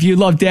saying, you know, if you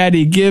love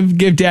Daddy, give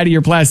Daddy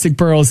your plastic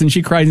pearls. And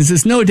she cries and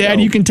says, no, Dad,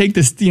 you can take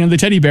this, you know, the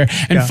teddy bear.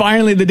 And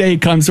finally the day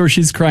comes where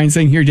she's crying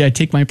saying, here, Dad,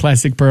 take my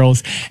plastic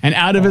pearls. And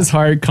out of his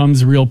heart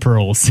comes real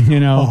pearls, you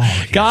know.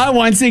 God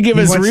wants to give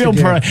us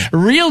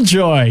real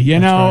joy, you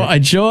know, a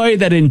joy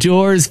that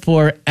endures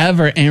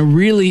forever and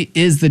really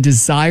is the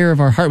desire of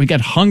our heart. We got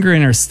hunger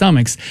in our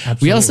stomachs.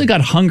 Absolutely. We also got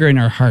hunger in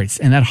our hearts.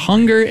 And that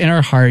hunger in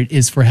our heart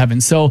is for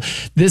heaven. So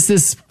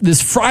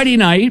this Friday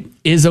night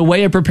is a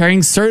way of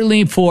preparing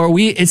certainly for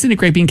it's in a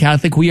great being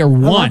Catholic. We are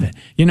one.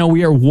 You know,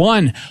 we are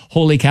one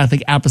Holy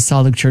Catholic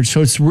Apostolic Church.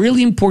 So it's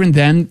really important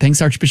then,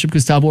 thanks Archbishop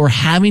Gustavo, we're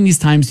having these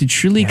times to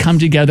truly come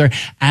together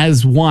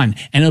as one.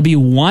 And it'll be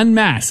one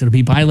Mass. It'll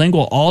be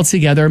bilingual all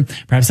together,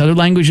 perhaps other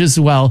languages as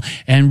well.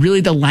 And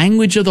really the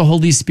language of the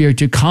Holy Spirit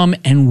to come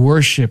and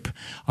worship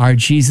our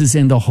Jesus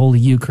in the Holy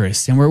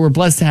Eucharist. And we're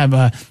blessed to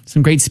have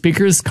some great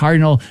speakers.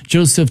 Cardinal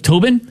Joseph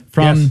Tobin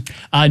from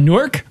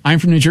Newark. I'm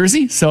from New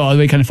Jersey, so it'll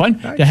be kind of fun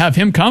to have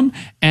him come.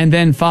 And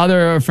then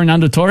Father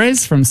Fernando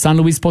Torres from San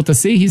Luis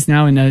Potosí. He's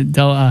now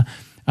in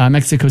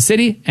Mexico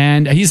City,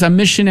 and he's a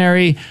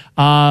missionary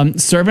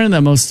servant,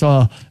 the most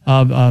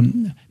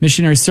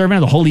missionary servant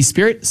of the Holy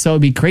Spirit. So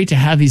it'd be great to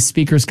have these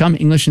speakers come,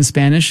 English and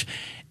Spanish.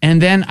 And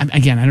then,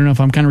 again, I don't know if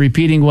I'm kind of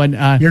repeating what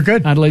You're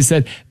good. Adelaide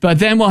said, but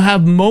then we'll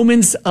have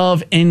moments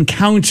of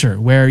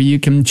encounter where you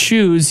can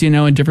choose, you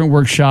know, in different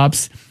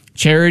workshops,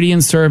 charity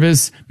and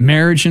service,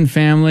 marriage and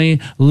family,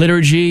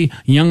 liturgy,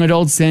 young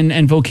adults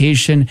and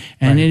vocation.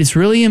 And it is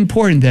really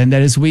important then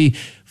that as we,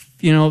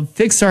 you know,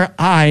 fix our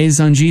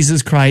eyes on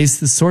Jesus Christ,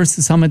 the source,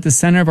 the summit, the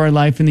center of our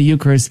life in the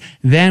Eucharist,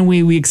 then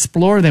we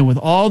explore them with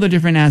all the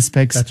different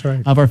aspects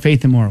of our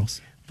faith and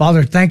morals.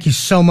 Father, thank you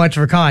so much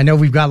for coming. I know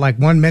we've got like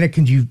 1 minute.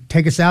 Can you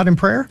take us out in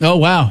prayer? Oh,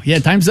 wow. Yeah,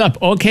 time's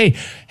up. Okay.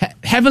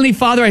 Heavenly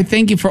Father, I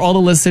thank you for all the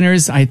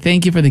listeners. I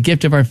thank you for the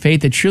gift of our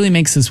faith that truly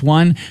makes us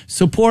one.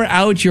 So pour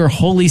out your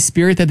Holy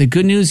Spirit that the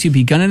good news you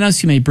begun in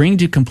us, you may bring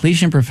to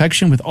completion and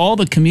perfection with all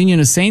the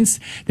communion of saints,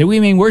 that we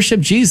may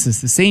worship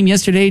Jesus, the same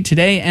yesterday,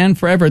 today, and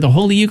forever, the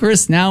Holy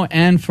Eucharist now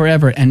and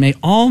forever. And may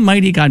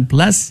Almighty God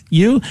bless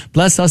you,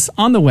 bless us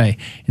on the way.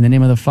 In the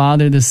name of the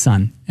Father, the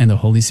Son, and the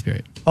Holy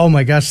Spirit. Oh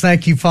my gosh,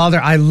 thank you, Father.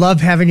 I love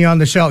having you on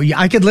the show.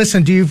 I could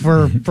listen to you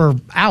for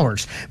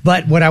hours,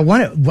 but what I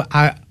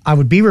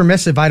would be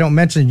remiss if I don't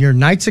mention your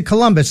Knights of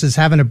Columbus is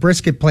having a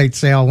brisket plate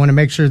sale. I want to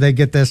make sure they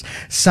get this.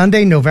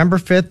 Sunday, November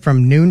 5th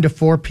from noon to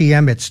 4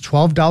 p.m. It's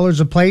 $12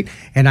 a plate.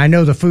 And I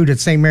know the food at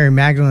St. Mary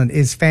Magdalene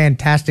is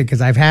fantastic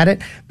because I've had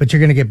it, but you're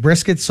going to get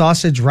brisket,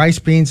 sausage, rice,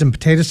 beans, and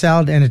potato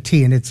salad and a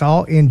tea. And it's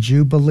all in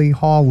Jubilee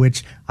Hall,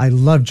 which I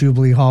love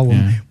Jubilee Hall.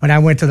 When I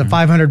went to the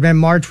 500 Men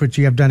March, which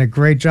you have done a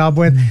great job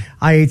with,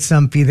 I ate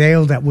some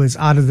fideo that was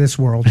out of this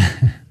world.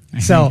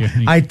 So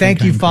I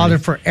thank you, Father,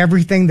 for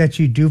everything that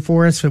you do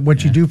for us,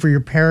 what you do for your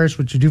parish,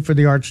 what you do for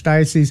the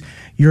Archdiocese.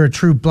 You're a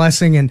true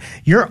blessing, and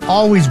you're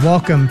always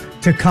welcome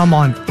to come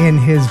on In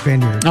His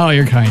Vineyard. Oh,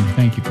 you're kind.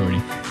 Thank you,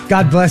 Gordy.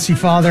 God bless you,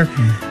 Father.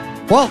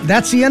 Well,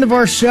 that's the end of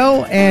our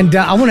show, and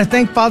I want to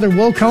thank Father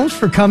Will Combs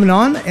for coming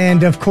on,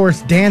 and of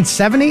course Dan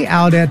Seveny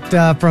out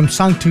at from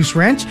Sanctus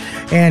Ranch,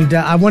 and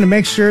I want to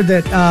make sure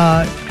that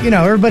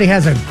everybody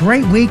has a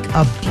great week,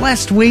 a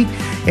blessed week,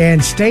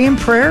 and stay in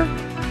prayer,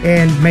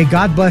 and may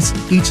God bless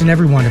each and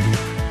every one of you.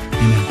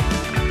 Amen.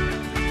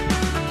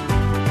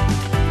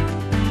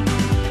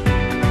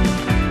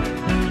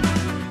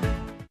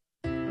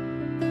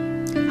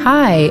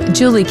 Hi,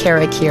 Julie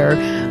Carrick here.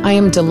 I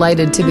am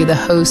delighted to be the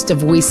host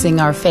of We Sing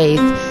Our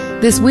Faith.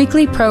 This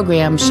weekly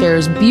program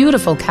shares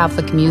beautiful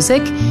Catholic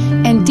music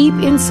and deep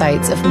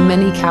insights of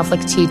many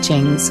Catholic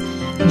teachings.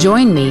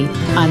 Join me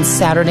on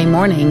Saturday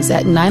mornings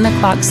at 9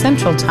 o'clock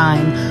Central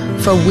Time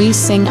for We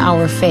Sing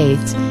Our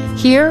Faith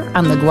here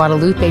on the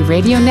Guadalupe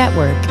Radio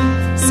Network.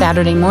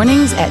 Saturday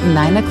mornings at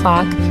 9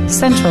 o'clock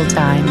Central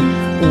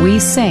Time.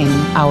 We Sing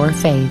Our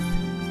Faith.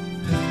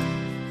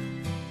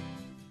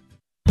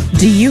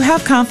 Do you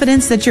have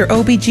confidence that your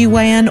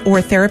OBGYN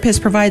or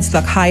therapist provides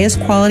the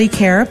highest quality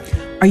care?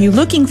 Are you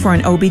looking for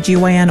an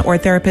OBGYN or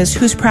therapist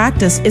whose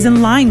practice is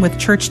in line with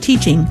church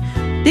teaching?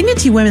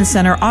 Dignity Women's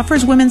Center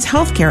offers women's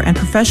health care and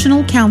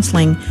professional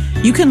counseling.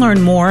 You can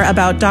learn more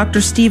about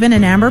Dr. Stephen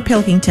and Amber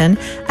Pilkington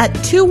at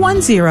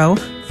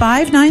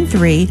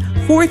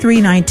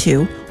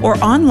 210-593-4392 or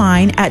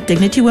online at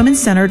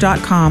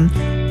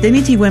dignitywomencenter.com.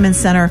 Dignity Women's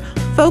Center,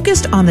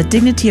 focused on the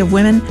dignity of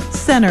women,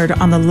 centered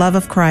on the love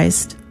of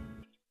Christ.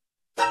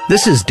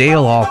 This is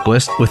Dale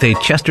Ahlquist with a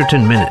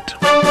Chesterton Minute.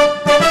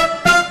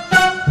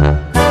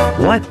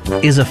 What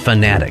is a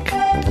fanatic?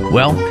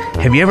 Well,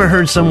 have you ever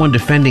heard someone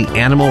defending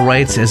animal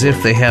rights as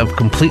if they have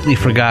completely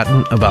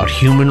forgotten about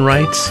human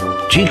rights?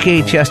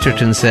 G.K.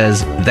 Chesterton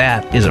says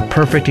that is a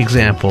perfect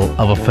example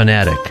of a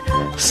fanatic.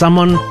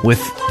 Someone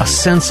with a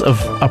sense of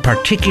a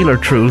particular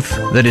truth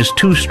that is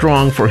too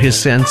strong for his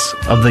sense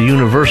of the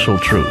universal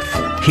truth.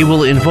 He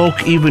will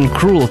invoke even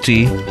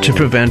cruelty to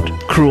prevent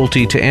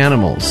cruelty to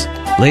animals.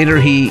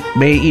 Later, he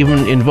may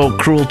even invoke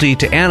cruelty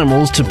to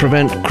animals to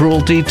prevent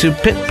cruelty to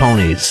pit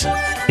ponies.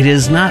 It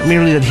is not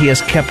merely that he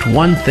has kept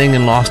one thing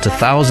and lost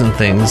 1,000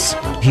 things,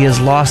 he has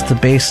lost the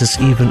basis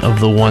even of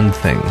the one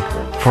thing.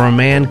 For a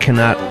man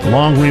cannot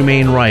long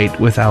remain right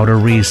without a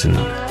reason.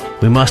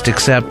 We must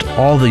accept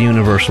all the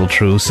universal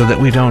truths so that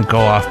we don't go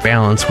off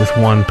balance with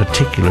one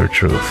particular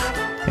truth.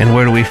 And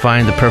where do we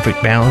find the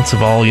perfect balance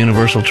of all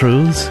universal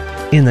truths?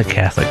 In the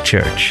Catholic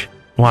Church.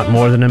 Want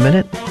more than a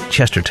minute?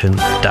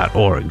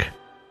 Chesterton.org.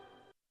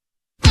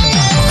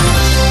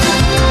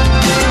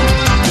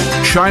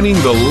 Shining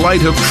the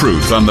light of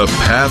truth on the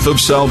path of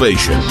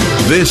salvation.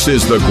 This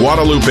is the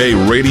Guadalupe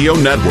Radio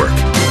Network.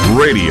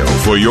 Radio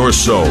for your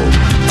soul.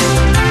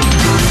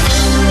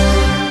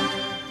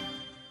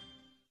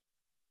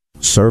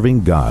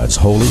 Serving God's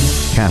holy,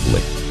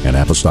 Catholic, and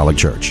Apostolic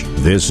Church.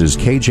 This is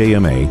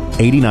KJMA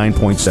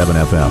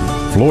 89.7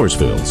 FM,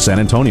 Floresville, San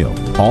Antonio.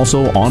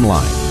 Also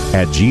online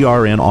at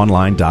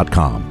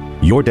grnonline.com.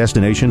 Your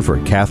destination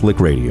for Catholic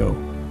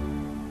radio.